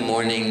bike in the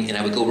morning, and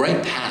I would go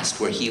right past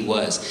where he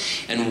was.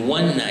 And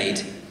one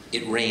night,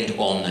 it rained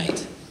all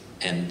night.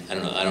 And I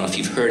don't know if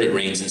you've heard it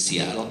rains in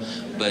Seattle,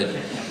 but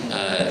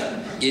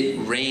it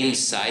rained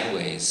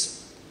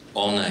sideways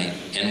all night.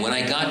 And when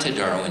I got to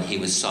Darwin, he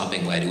was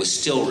sopping wet. It was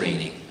still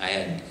raining. I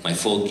had my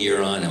full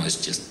gear on. I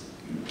was just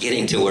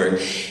getting to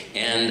work.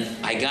 And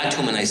I got to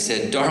him and I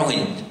said,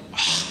 Darwin,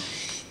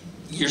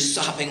 you're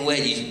sopping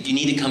wet. You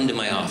need to come to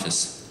my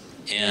office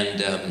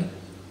and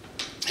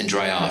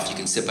dry off. You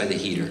can sit by the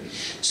heater.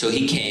 So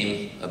he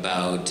came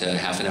about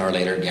half an hour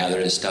later,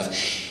 gathered his stuff,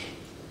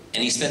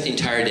 and he spent the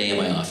entire day in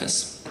my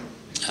office.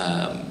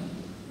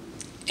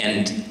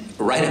 And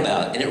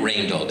it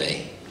rained all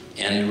day.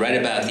 And right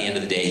about the end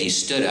of the day, he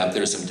stood up.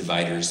 There were some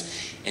dividers.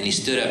 And he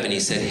stood up and he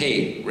said,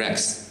 hey,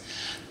 Rex,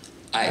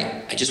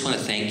 I just want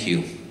to thank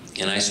you.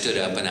 And I stood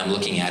up and I'm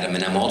looking at him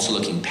and I'm also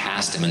looking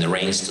past him and the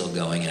rain's still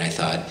going. And I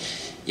thought,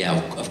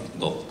 yeah,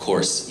 well, of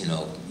course,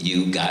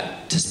 you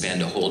got to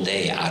spend a whole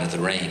day out of the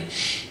rain.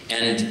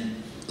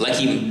 And like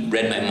he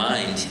read my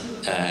mind,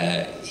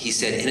 he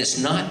said, and it's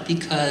not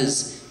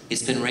because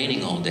it's been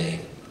raining all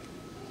day.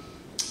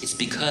 It's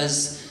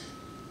because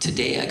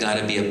today I got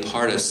to be a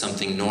part of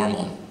something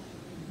normal.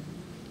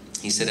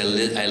 He said,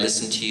 I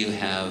listened to you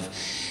have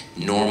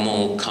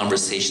normal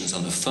conversations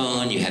on the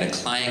phone. You had a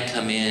client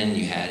come in.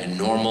 You had a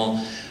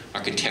normal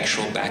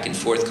architectural back and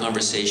forth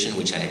conversation,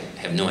 which I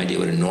have no idea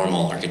what a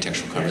normal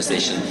architectural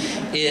conversation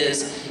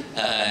is.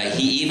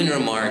 He even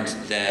remarked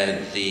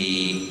that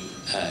the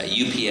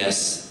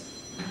UPS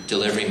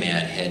delivery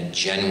man had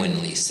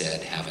genuinely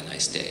said, have a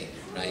nice day,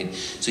 right?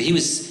 So he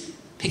was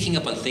picking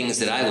up on things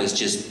that I was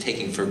just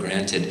taking for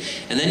granted.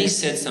 And then he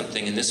said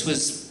something, and this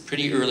was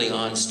pretty early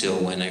on still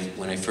when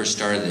I first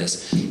started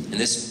this, and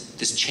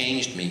this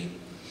changed me.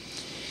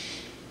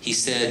 He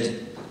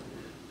said,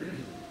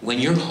 when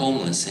you're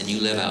homeless and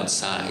you live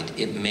outside,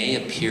 it may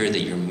appear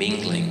that you're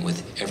mingling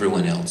with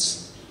everyone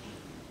else.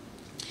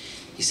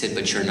 He said,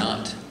 but you're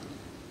not.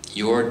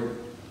 You're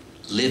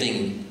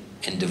living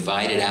and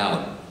divided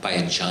out by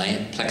a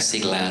giant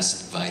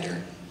plexiglass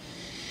divider.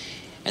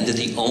 And that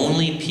the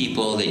only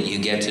people that you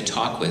get to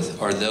talk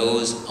with are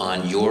those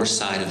on your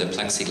side of the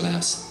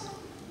plexiglass.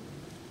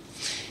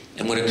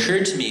 And what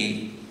occurred to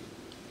me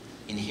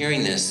in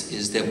hearing this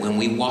is that when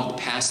we walk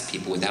past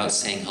people without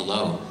saying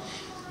hello,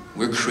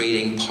 we're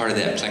creating part of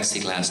that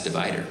plexiglass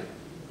divider.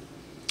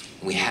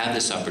 We have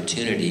this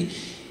opportunity,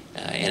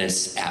 and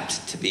it's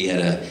apt to be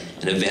at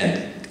an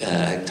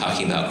event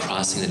talking about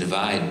crossing the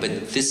divide,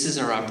 but this is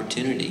our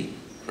opportunity,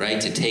 right?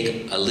 To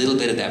take a little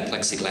bit of that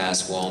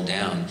plexiglass wall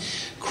down,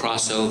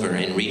 cross over,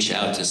 and reach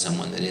out to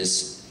someone that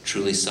is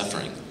truly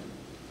suffering.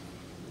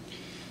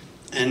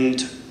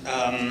 And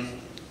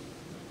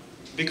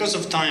because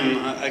of time,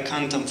 I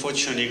can't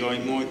unfortunately go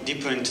more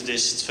deeper into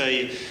this.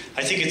 I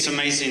think it's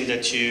amazing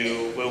that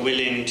you were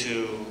willing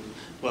to,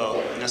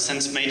 well, in a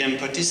sense, make them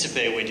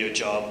participate with your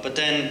job, but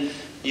then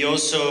you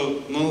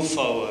also move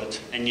forward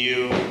and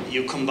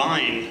you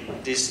combine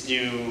this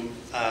new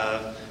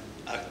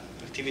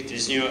activity,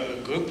 this new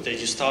group that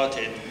you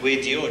started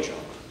with your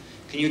job.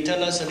 Can you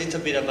tell us a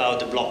little bit about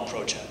the Block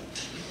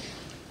project?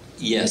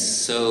 Yes,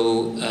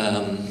 so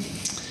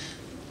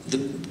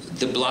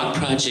the Block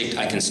project,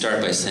 I can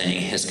start by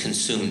saying, has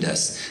consumed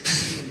us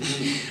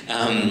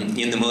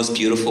in the most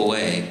beautiful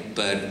way.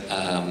 But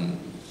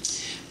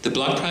the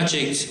Block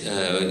project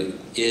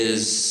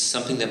is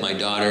something that my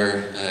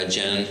daughter,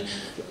 Jen,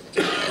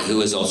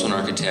 who is also an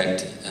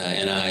architect,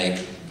 and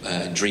I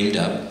dreamed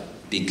up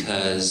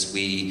because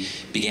we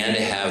began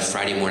to have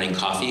Friday morning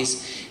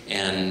coffees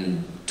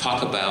and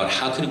talk about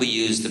how could we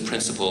use the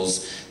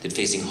principles that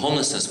Facing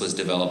Homelessness was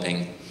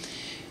developing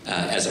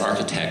as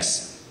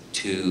architects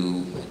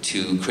to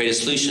create a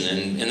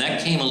solution. And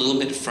that came a little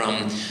bit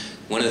from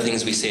one of the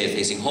things we say at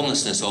Facing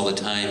Homelessness all the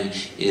time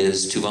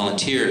is to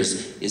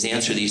volunteers is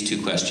answer these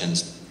two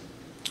questions.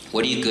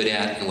 What are you good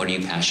at and what are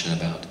you passionate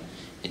about?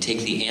 And take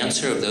the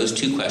answer of those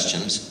two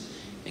questions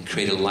and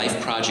create a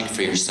life project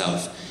for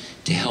yourself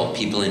to help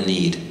people in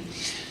need.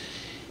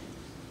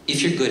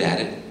 If you're good at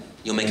it,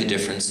 you'll make a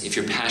difference. If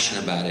you're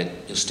passionate about it,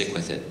 you'll stick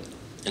with it.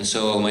 And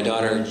so my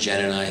daughter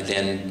Jen and I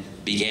then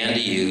began to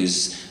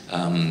use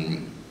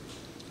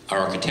our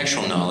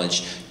architectural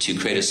knowledge to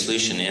create a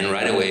solution. And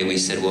right away we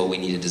said, well, we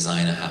need to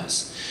design a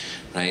house,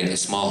 right? A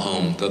small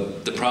home.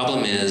 But the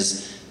problem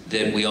is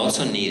that we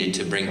also needed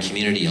to bring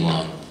community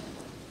along.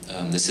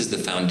 This is the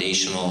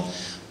foundational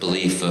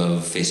belief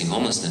of Facing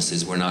Homelessness,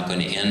 is we're not going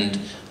to end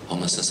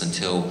homelessness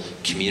until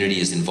community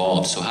is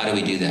involved. So how do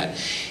we do that?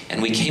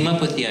 And we came up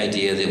with the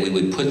idea that we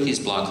would put these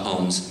block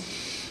homes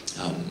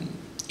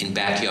in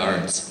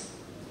backyards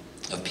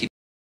of people's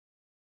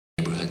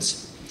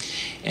neighborhoods.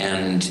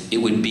 And it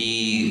would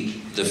be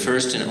the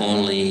first and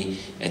only,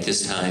 at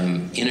this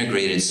time,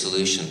 integrated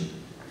solution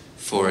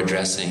for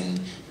addressing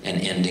and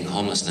ending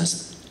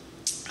homelessness.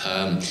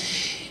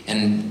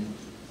 And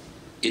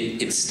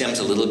it stems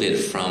a little bit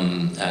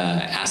from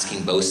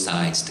asking both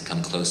sides to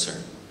come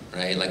closer,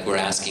 right? Like we're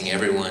asking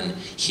everyone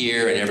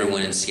here and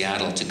everyone in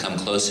Seattle to come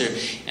closer,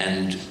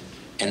 and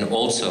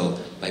also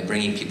by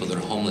bringing people that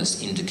are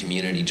homeless into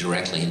community,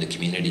 directly into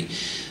community.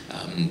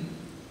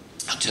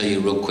 I'll tell you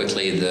real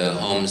quickly, the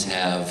homes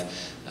have,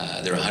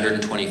 they're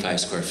 125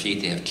 square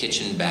feet, they have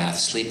kitchen, bath,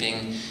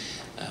 sleeping.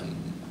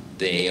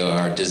 They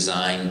are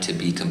designed to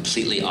be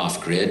completely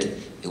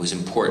off-grid. It was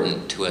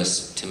important to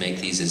us to make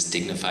these as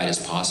dignified as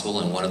possible,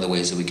 and one of the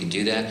ways that we could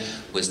do that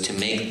was to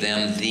make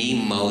them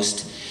the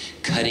most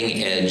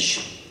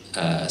cutting-edge,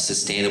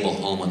 sustainable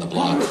home on the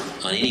block,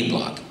 on any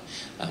block.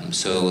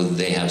 So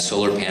they have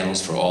solar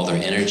panels for all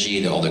their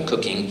energy, all their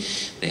cooking.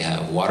 They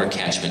have water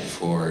catchment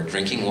for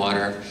drinking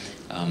water,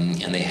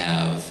 and they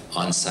have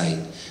on-site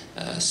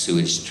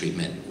sewage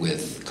treatment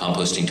with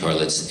composting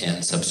toilets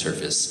and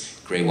subsurface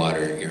gray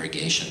water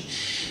irrigation.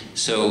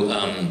 So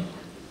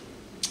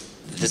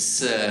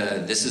this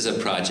is a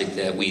project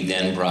that we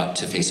then brought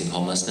to Facing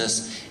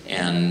Homelessness,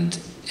 and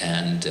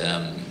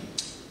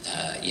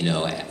you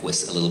know, it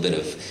was a little bit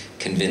of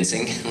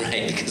convincing,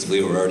 right? Because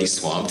we were already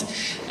swamped.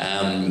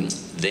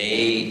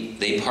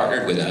 They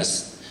partnered with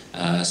us,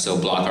 so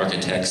Block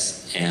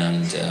Architects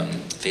and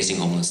Facing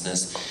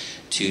Homelessness,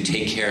 to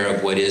take care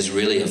of what is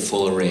really a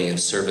full array of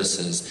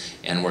services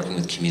and working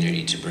with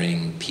community to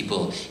bring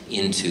people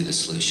into the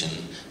solution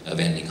of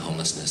ending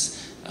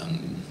homelessness.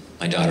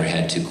 My daughter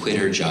had to quit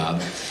her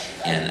job,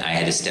 and I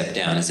had to step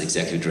down as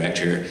executive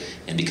director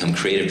and become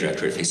creative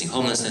director at Facing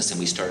Homelessness, and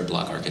we started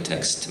Block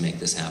Architects to make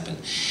this happen.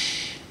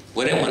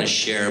 What I want to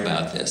share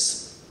about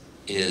this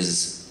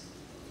is,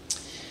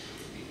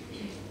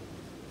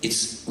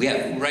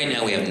 right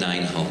now we have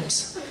 9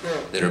 homes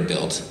that are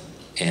built,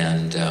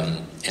 and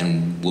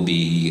we'll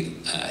be,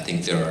 I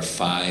think there are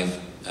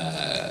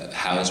 5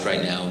 housed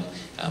right now.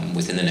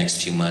 Within the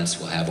next few months,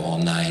 we'll have all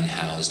 9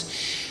 housed.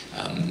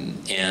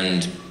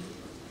 And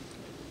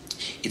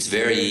it's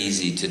very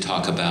easy to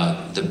talk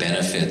about the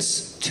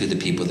benefits to the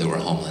people that were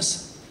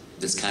homeless.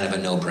 It's kind of a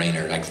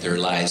no-brainer, like their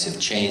lives have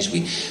changed.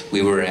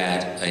 We were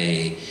at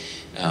a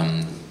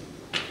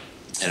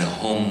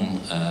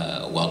home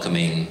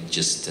welcoming,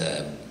 just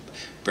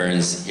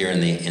Burns here in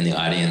the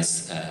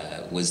audience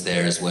was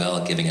there as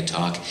well, giving a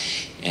talk,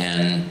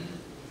 and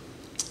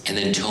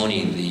then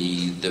Tony,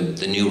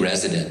 the new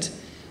resident,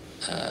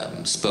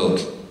 spoke.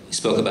 He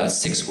spoke about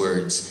 6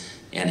 words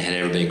and had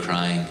everybody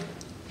crying.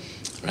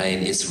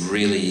 Right? It's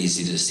really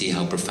easy to see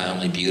how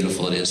profoundly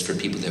beautiful it is for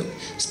people that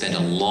spend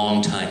a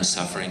long time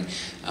suffering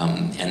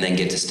and then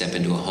get to step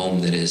into a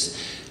home that is,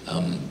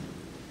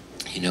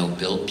 you know,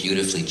 built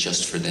beautifully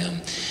just for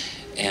them.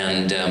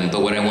 And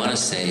but what I want to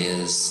say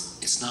is,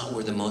 it's not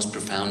where the most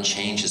profound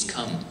change has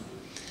come.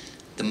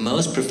 The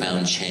most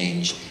profound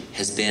change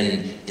has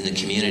been in the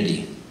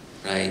community,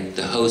 right?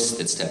 The hosts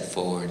that step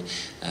forward,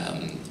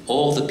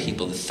 all the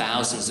people, the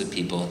thousands of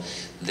people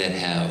that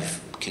have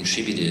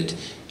contributed,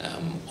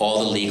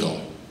 all the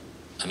legal,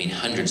 I mean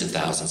hundreds of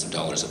thousands of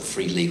dollars of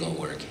free legal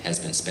work has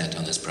been spent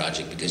on this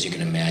project, because you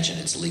can imagine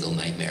it's a legal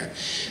nightmare.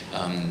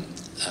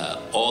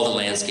 All the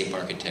landscape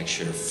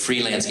architecture,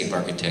 free landscape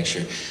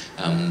architecture,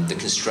 the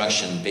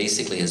construction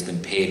basically has been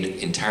paid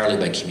entirely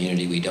by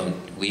community. We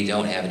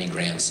don't have any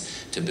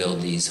grants to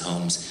build these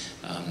homes.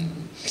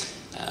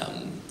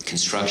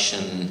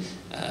 Construction,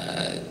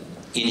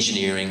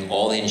 engineering,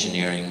 all the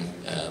engineering,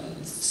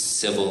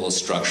 civil,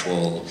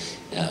 structural,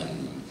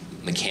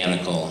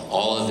 mechanical,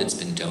 all of it's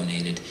been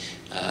donated.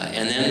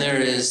 And then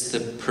there is the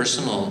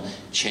personal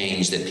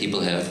change that people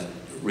have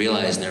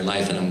realized in their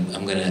life, and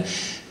I'm going to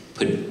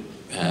put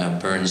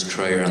Burns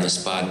Troyer on the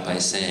spot by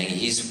saying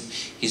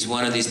he's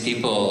one of these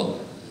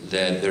people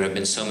that there have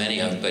been so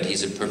many of, but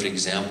he's a perfect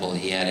example.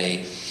 He had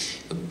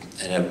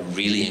a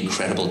really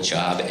incredible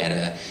job at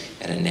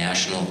a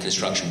national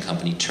construction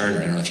company,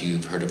 Turner. I don't know if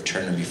you've heard of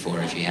Turner before,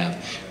 if you have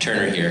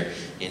Turner here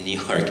in New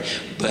York,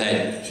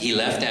 but he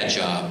left that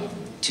job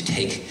to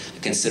take a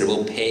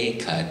considerable pay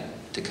cut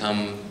to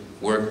come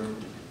work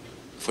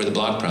for the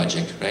Block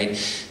Project, right?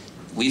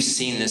 We've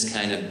seen this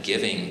kind of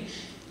giving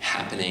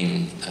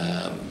happening,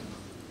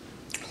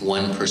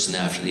 one person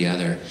after the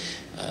other.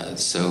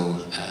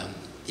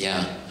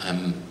 Yeah,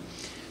 I'm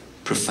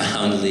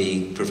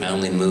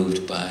profoundly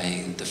moved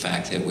by the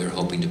fact that we're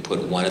hoping to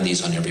put one of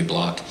these on every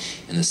block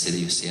in the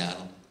city of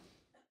Seattle.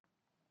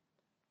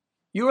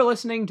 You are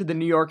listening to the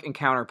New York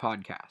Encounter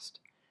podcast.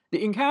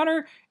 The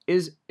Encounter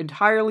is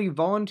entirely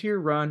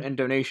volunteer-run and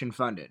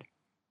donation-funded.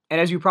 And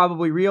as you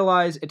probably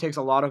realize, it takes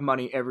a lot of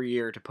money every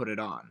year to put it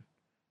on.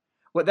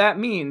 What that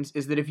means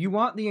is that if you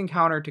want the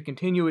Encounter to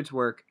continue its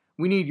work,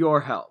 we need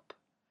your help.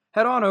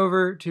 Head on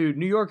over to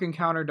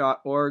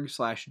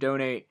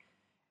newyorkencounter.org/donate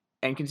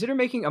and consider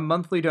making a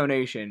monthly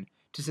donation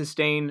to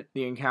sustain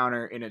the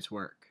Encounter in its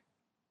work.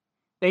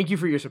 Thank you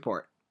for your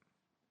support.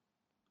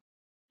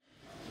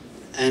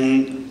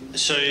 And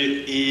so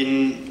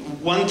in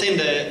one thing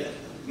that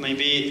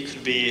maybe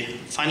could be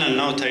final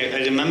note,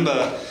 I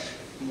remember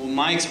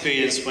my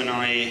experience when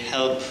I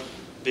helped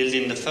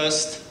building the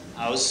first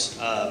house.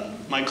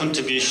 My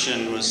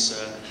contribution was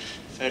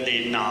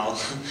fairly null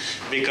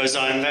because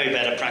I'm very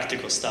bad at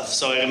practical stuff.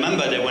 So I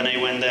remember that when I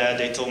went there,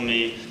 they told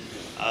me,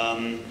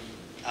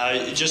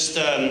 just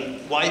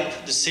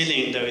wipe the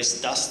ceiling, there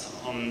is dust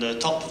on the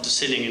top of the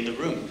ceiling in the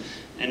room.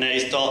 And I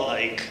thought,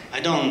 like,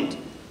 I don't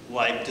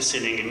wipe the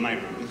ceiling in my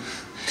room.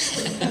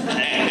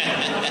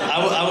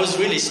 I was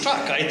really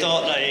struck. I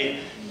thought, like,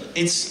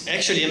 it's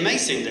actually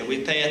amazing that we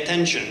pay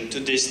attention to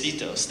these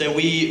details, that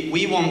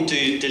we want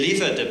to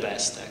deliver the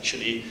best,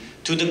 actually,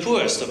 to the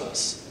poorest of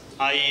us.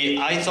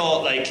 I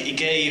thought, like, it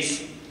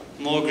gave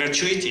more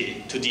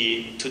gratuity to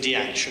the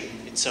action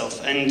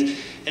itself. And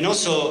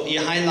also,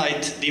 you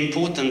highlight the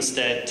importance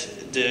that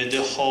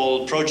the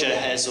whole project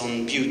has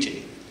on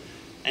beauty.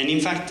 And in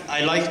fact,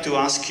 I'd like to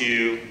ask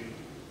you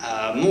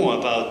more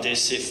about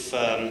this if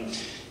you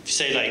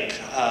say, like,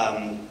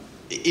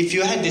 if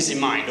you had this in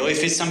mind, or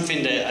if it's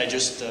something that I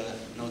just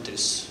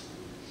noticed.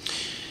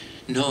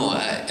 No,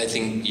 I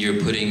think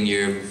you're putting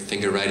your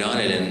finger right on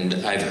it, and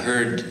I've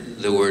heard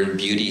the word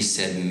beauty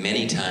said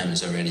many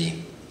times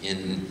already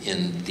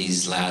in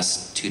these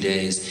last 2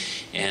 days.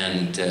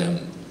 And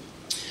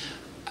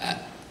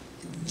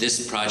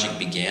this project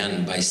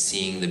began by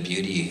seeing the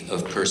beauty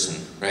of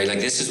person, right? Like,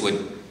 this is what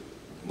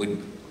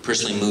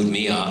personally moved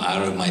me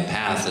out of my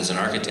path as an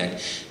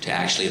architect to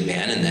actually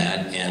abandon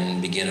that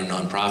and begin a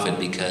nonprofit,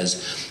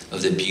 because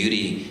of the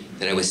beauty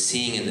that I was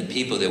seeing in the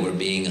people that were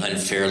being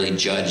unfairly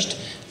judged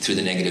through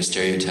the negative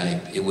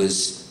stereotype. It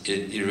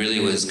really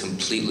was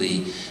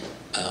completely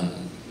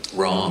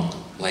wrong,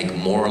 like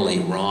morally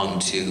wrong,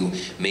 to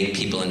make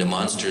people into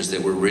monsters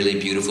that were really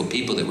beautiful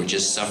people that were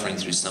just suffering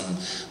through some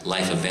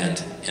life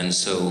event. And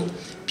so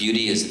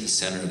beauty is at the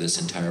center of this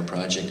entire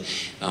project.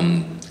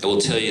 I will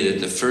tell you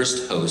that the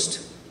first host,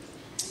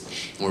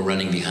 we're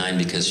running behind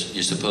because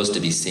you're supposed to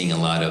be seeing a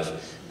lot of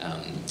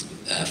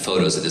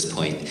photos at this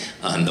point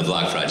on the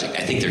Block Project.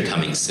 I think they're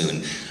coming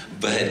soon.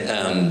 But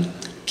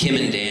Kim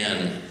and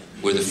Dan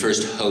were the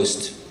first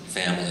host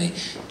family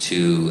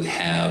to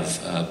have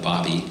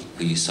Bobby,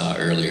 who you saw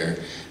earlier,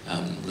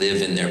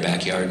 live in their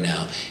backyard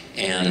now.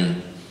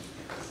 And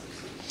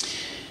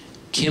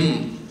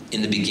Kim,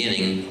 in the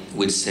beginning,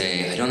 would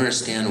say, I don't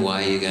understand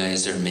why you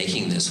guys are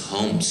making this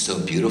home so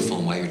beautiful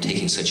and why you're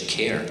taking such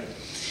care.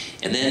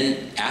 And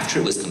then after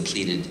it was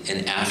completed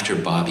and after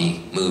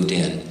Bobby moved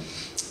in,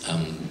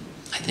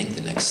 I think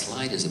the next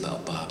slide is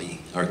about Bobby,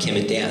 or Kim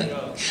and Dan.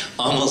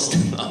 Almost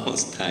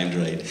timed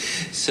right.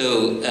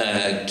 So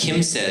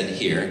Kim said,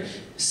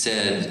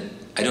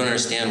 I don't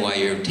understand why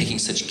you're taking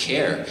such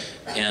care.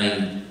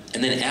 And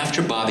then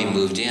after Bobby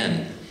moved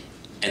in,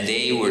 and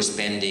they were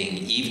spending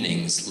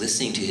evenings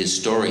listening to his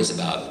stories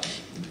about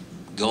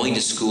going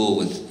to school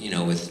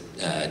with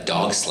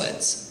dog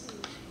sleds,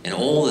 and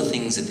all the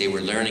things that they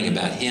were learning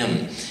about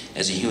him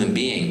as a human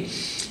being.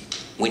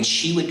 When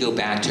she would go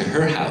back to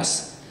her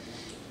house,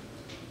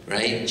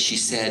 right, she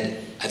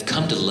said, I've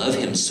come to love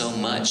him so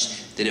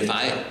much that if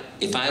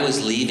I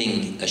was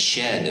leaving a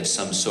shed of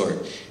some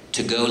sort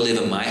to go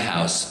live in my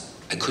house,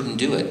 I couldn't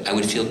do it. I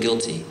would feel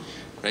guilty,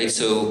 right?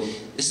 So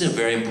this is a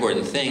very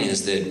important thing,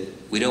 is that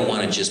we don't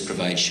want to just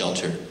provide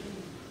shelter.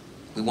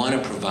 We want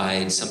to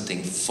provide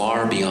something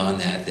far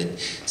beyond that, that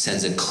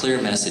sends a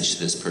clear message to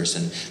this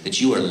person that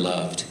you are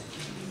loved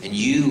and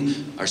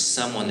you are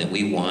someone that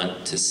we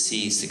want to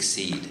see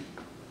succeed.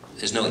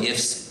 There's no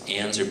ifs,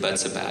 ands, or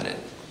buts about it.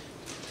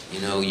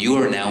 You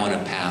are now on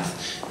a path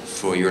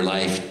for your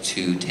life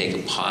to take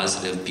a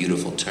positive,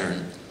 beautiful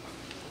turn.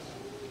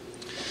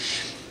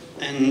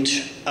 And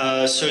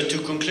so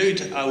to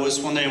conclude, I was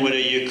wondering whether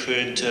you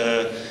could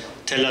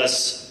tell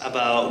us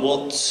about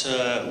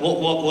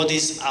what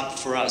is up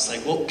for us,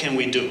 like what can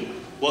we do?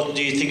 What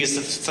do you think is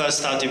the first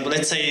starting?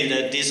 Let's say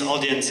that this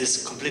audience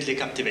is completely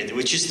captivated,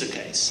 which is the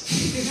case.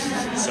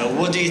 So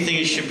what do you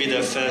think should be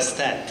the first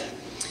step?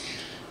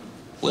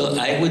 Well,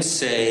 I would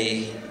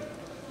say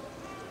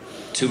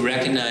to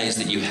recognize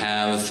that you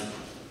have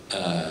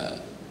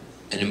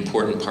an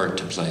important part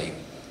to play.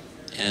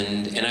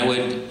 And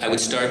I would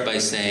start by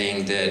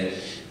saying that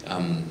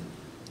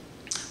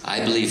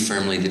I believe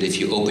firmly that if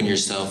you open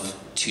yourself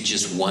to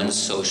just one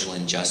social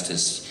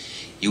injustice,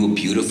 you will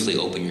beautifully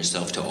open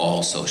yourself to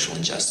all social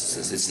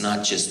injustices. It's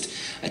not just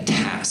a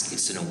task,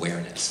 it's an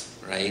awareness,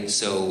 right?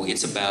 So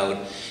it's about,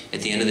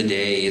 at the end of the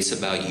day, it's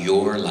about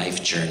your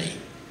life journey.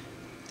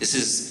 This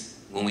is,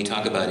 when we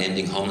talk about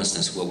ending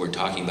homelessness, what we're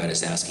talking about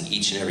is asking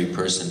each and every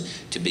person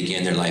to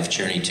begin their life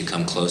journey to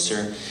come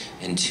closer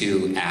and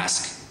to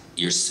ask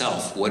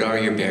yourself, what are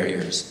your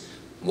barriers?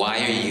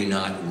 Why are you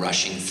not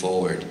rushing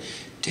forward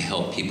to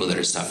help people that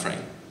are suffering?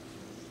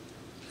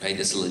 Right?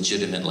 It's a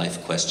legitimate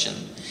life question.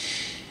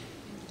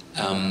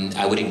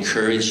 I would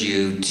encourage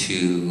you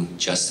to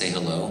just say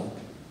hello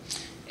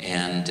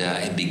and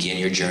begin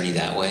your journey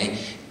that way.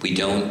 We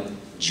don't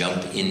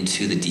jump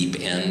into the deep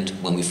end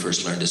when we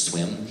first learn to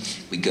swim.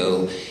 We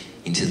go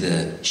into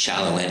the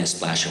shallow end and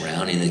splash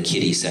around in the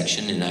kiddie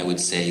section, and I would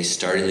say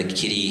start in the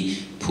kiddie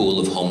pool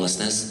of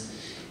homelessness.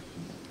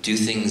 Do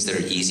things that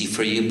are easy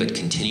for you, but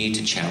continue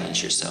to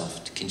challenge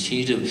yourself. To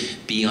continue to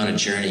be on a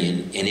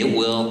journey, and it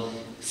will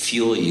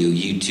fuel you.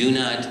 You do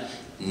not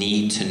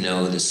need to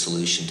know the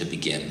solution to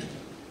begin.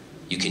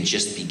 You can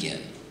just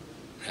begin,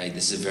 right?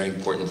 This is a very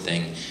important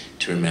thing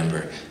to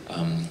remember,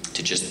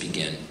 to just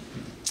begin.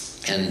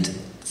 And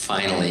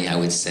finally, I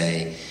would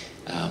say,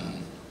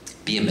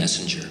 be a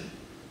messenger.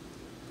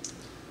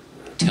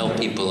 Tell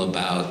people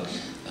about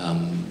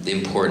the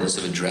importance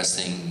of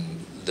addressing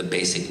the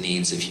basic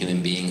needs of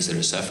human beings that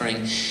are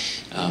suffering.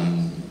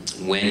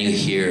 When you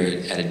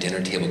hear at a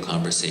dinner table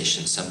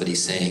conversation somebody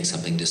saying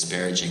something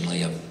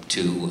disparagingly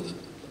to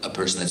a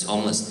person that's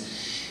homeless,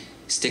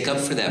 stick up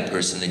for that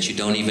person that you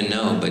don't even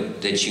know,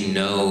 but that you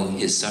know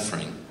is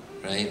suffering,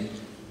 right?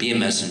 Be a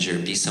messenger,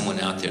 be someone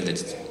out there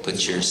that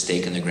puts your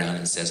stake in the ground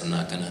and says, I'm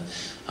not gonna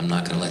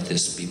let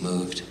this be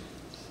moved.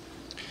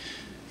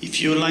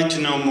 If you would like to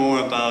know more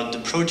about the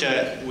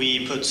project,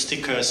 we put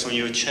stickers on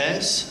your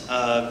chairs,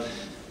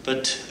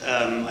 but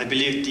I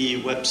believe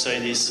the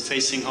website is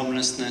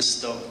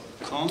facinghomelessness.com.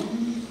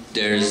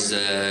 There's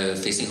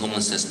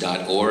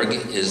facinghomelessness.org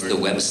is the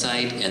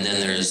website, and then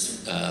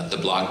there's the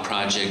blog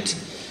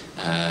project.org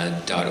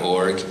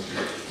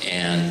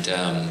and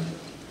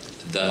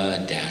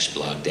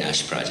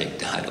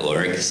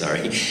the-blog-project.org,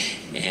 sorry.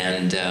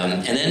 And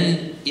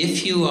then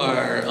if you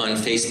are on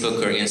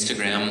Facebook or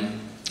Instagram,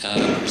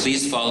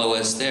 please follow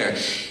us there.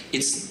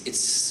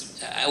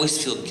 I always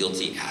feel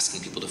guilty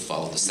asking people to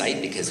follow the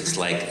site because it's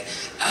like,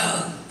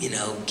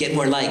 get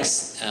more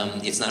likes.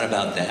 It's not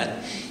about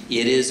that.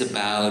 It is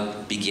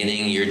about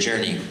beginning your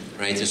journey,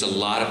 right? There's a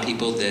lot of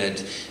people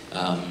that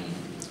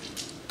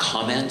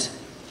comment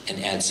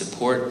and add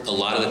support. A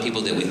lot of the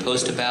people that we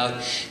post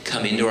about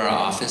come into our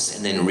office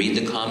and then read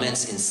the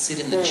comments and sit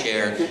in the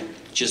chair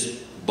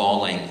just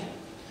bawling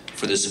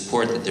for the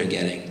support that they're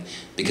getting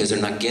because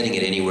they're not getting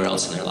it anywhere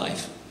else in their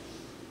life,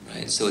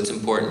 right? So it's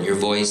important. Your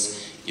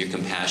voice, your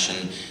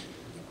compassion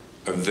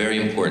are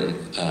very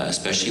important,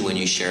 especially when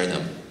you share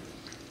them,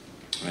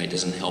 right? It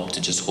doesn't help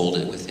to just hold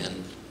it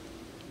within.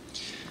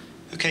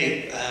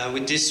 Okay,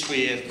 with this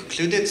we have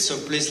concluded, so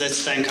please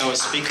let's thank our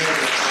speaker.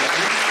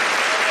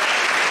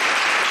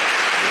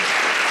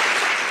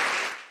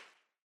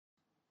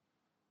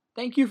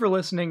 Thank you for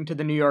listening to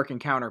the New York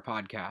Encounter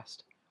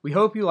podcast. We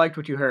hope you liked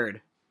what you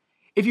heard.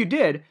 If you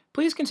did,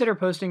 please consider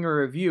posting a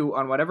review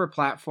on whatever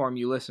platform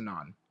you listen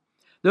on.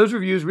 Those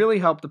reviews really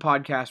help the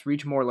podcast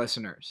reach more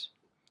listeners.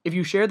 If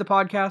you share the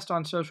podcast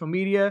on social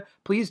media,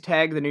 please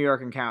tag the New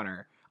York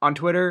Encounter. On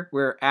Twitter,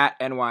 we're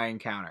 @NY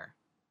Encounter.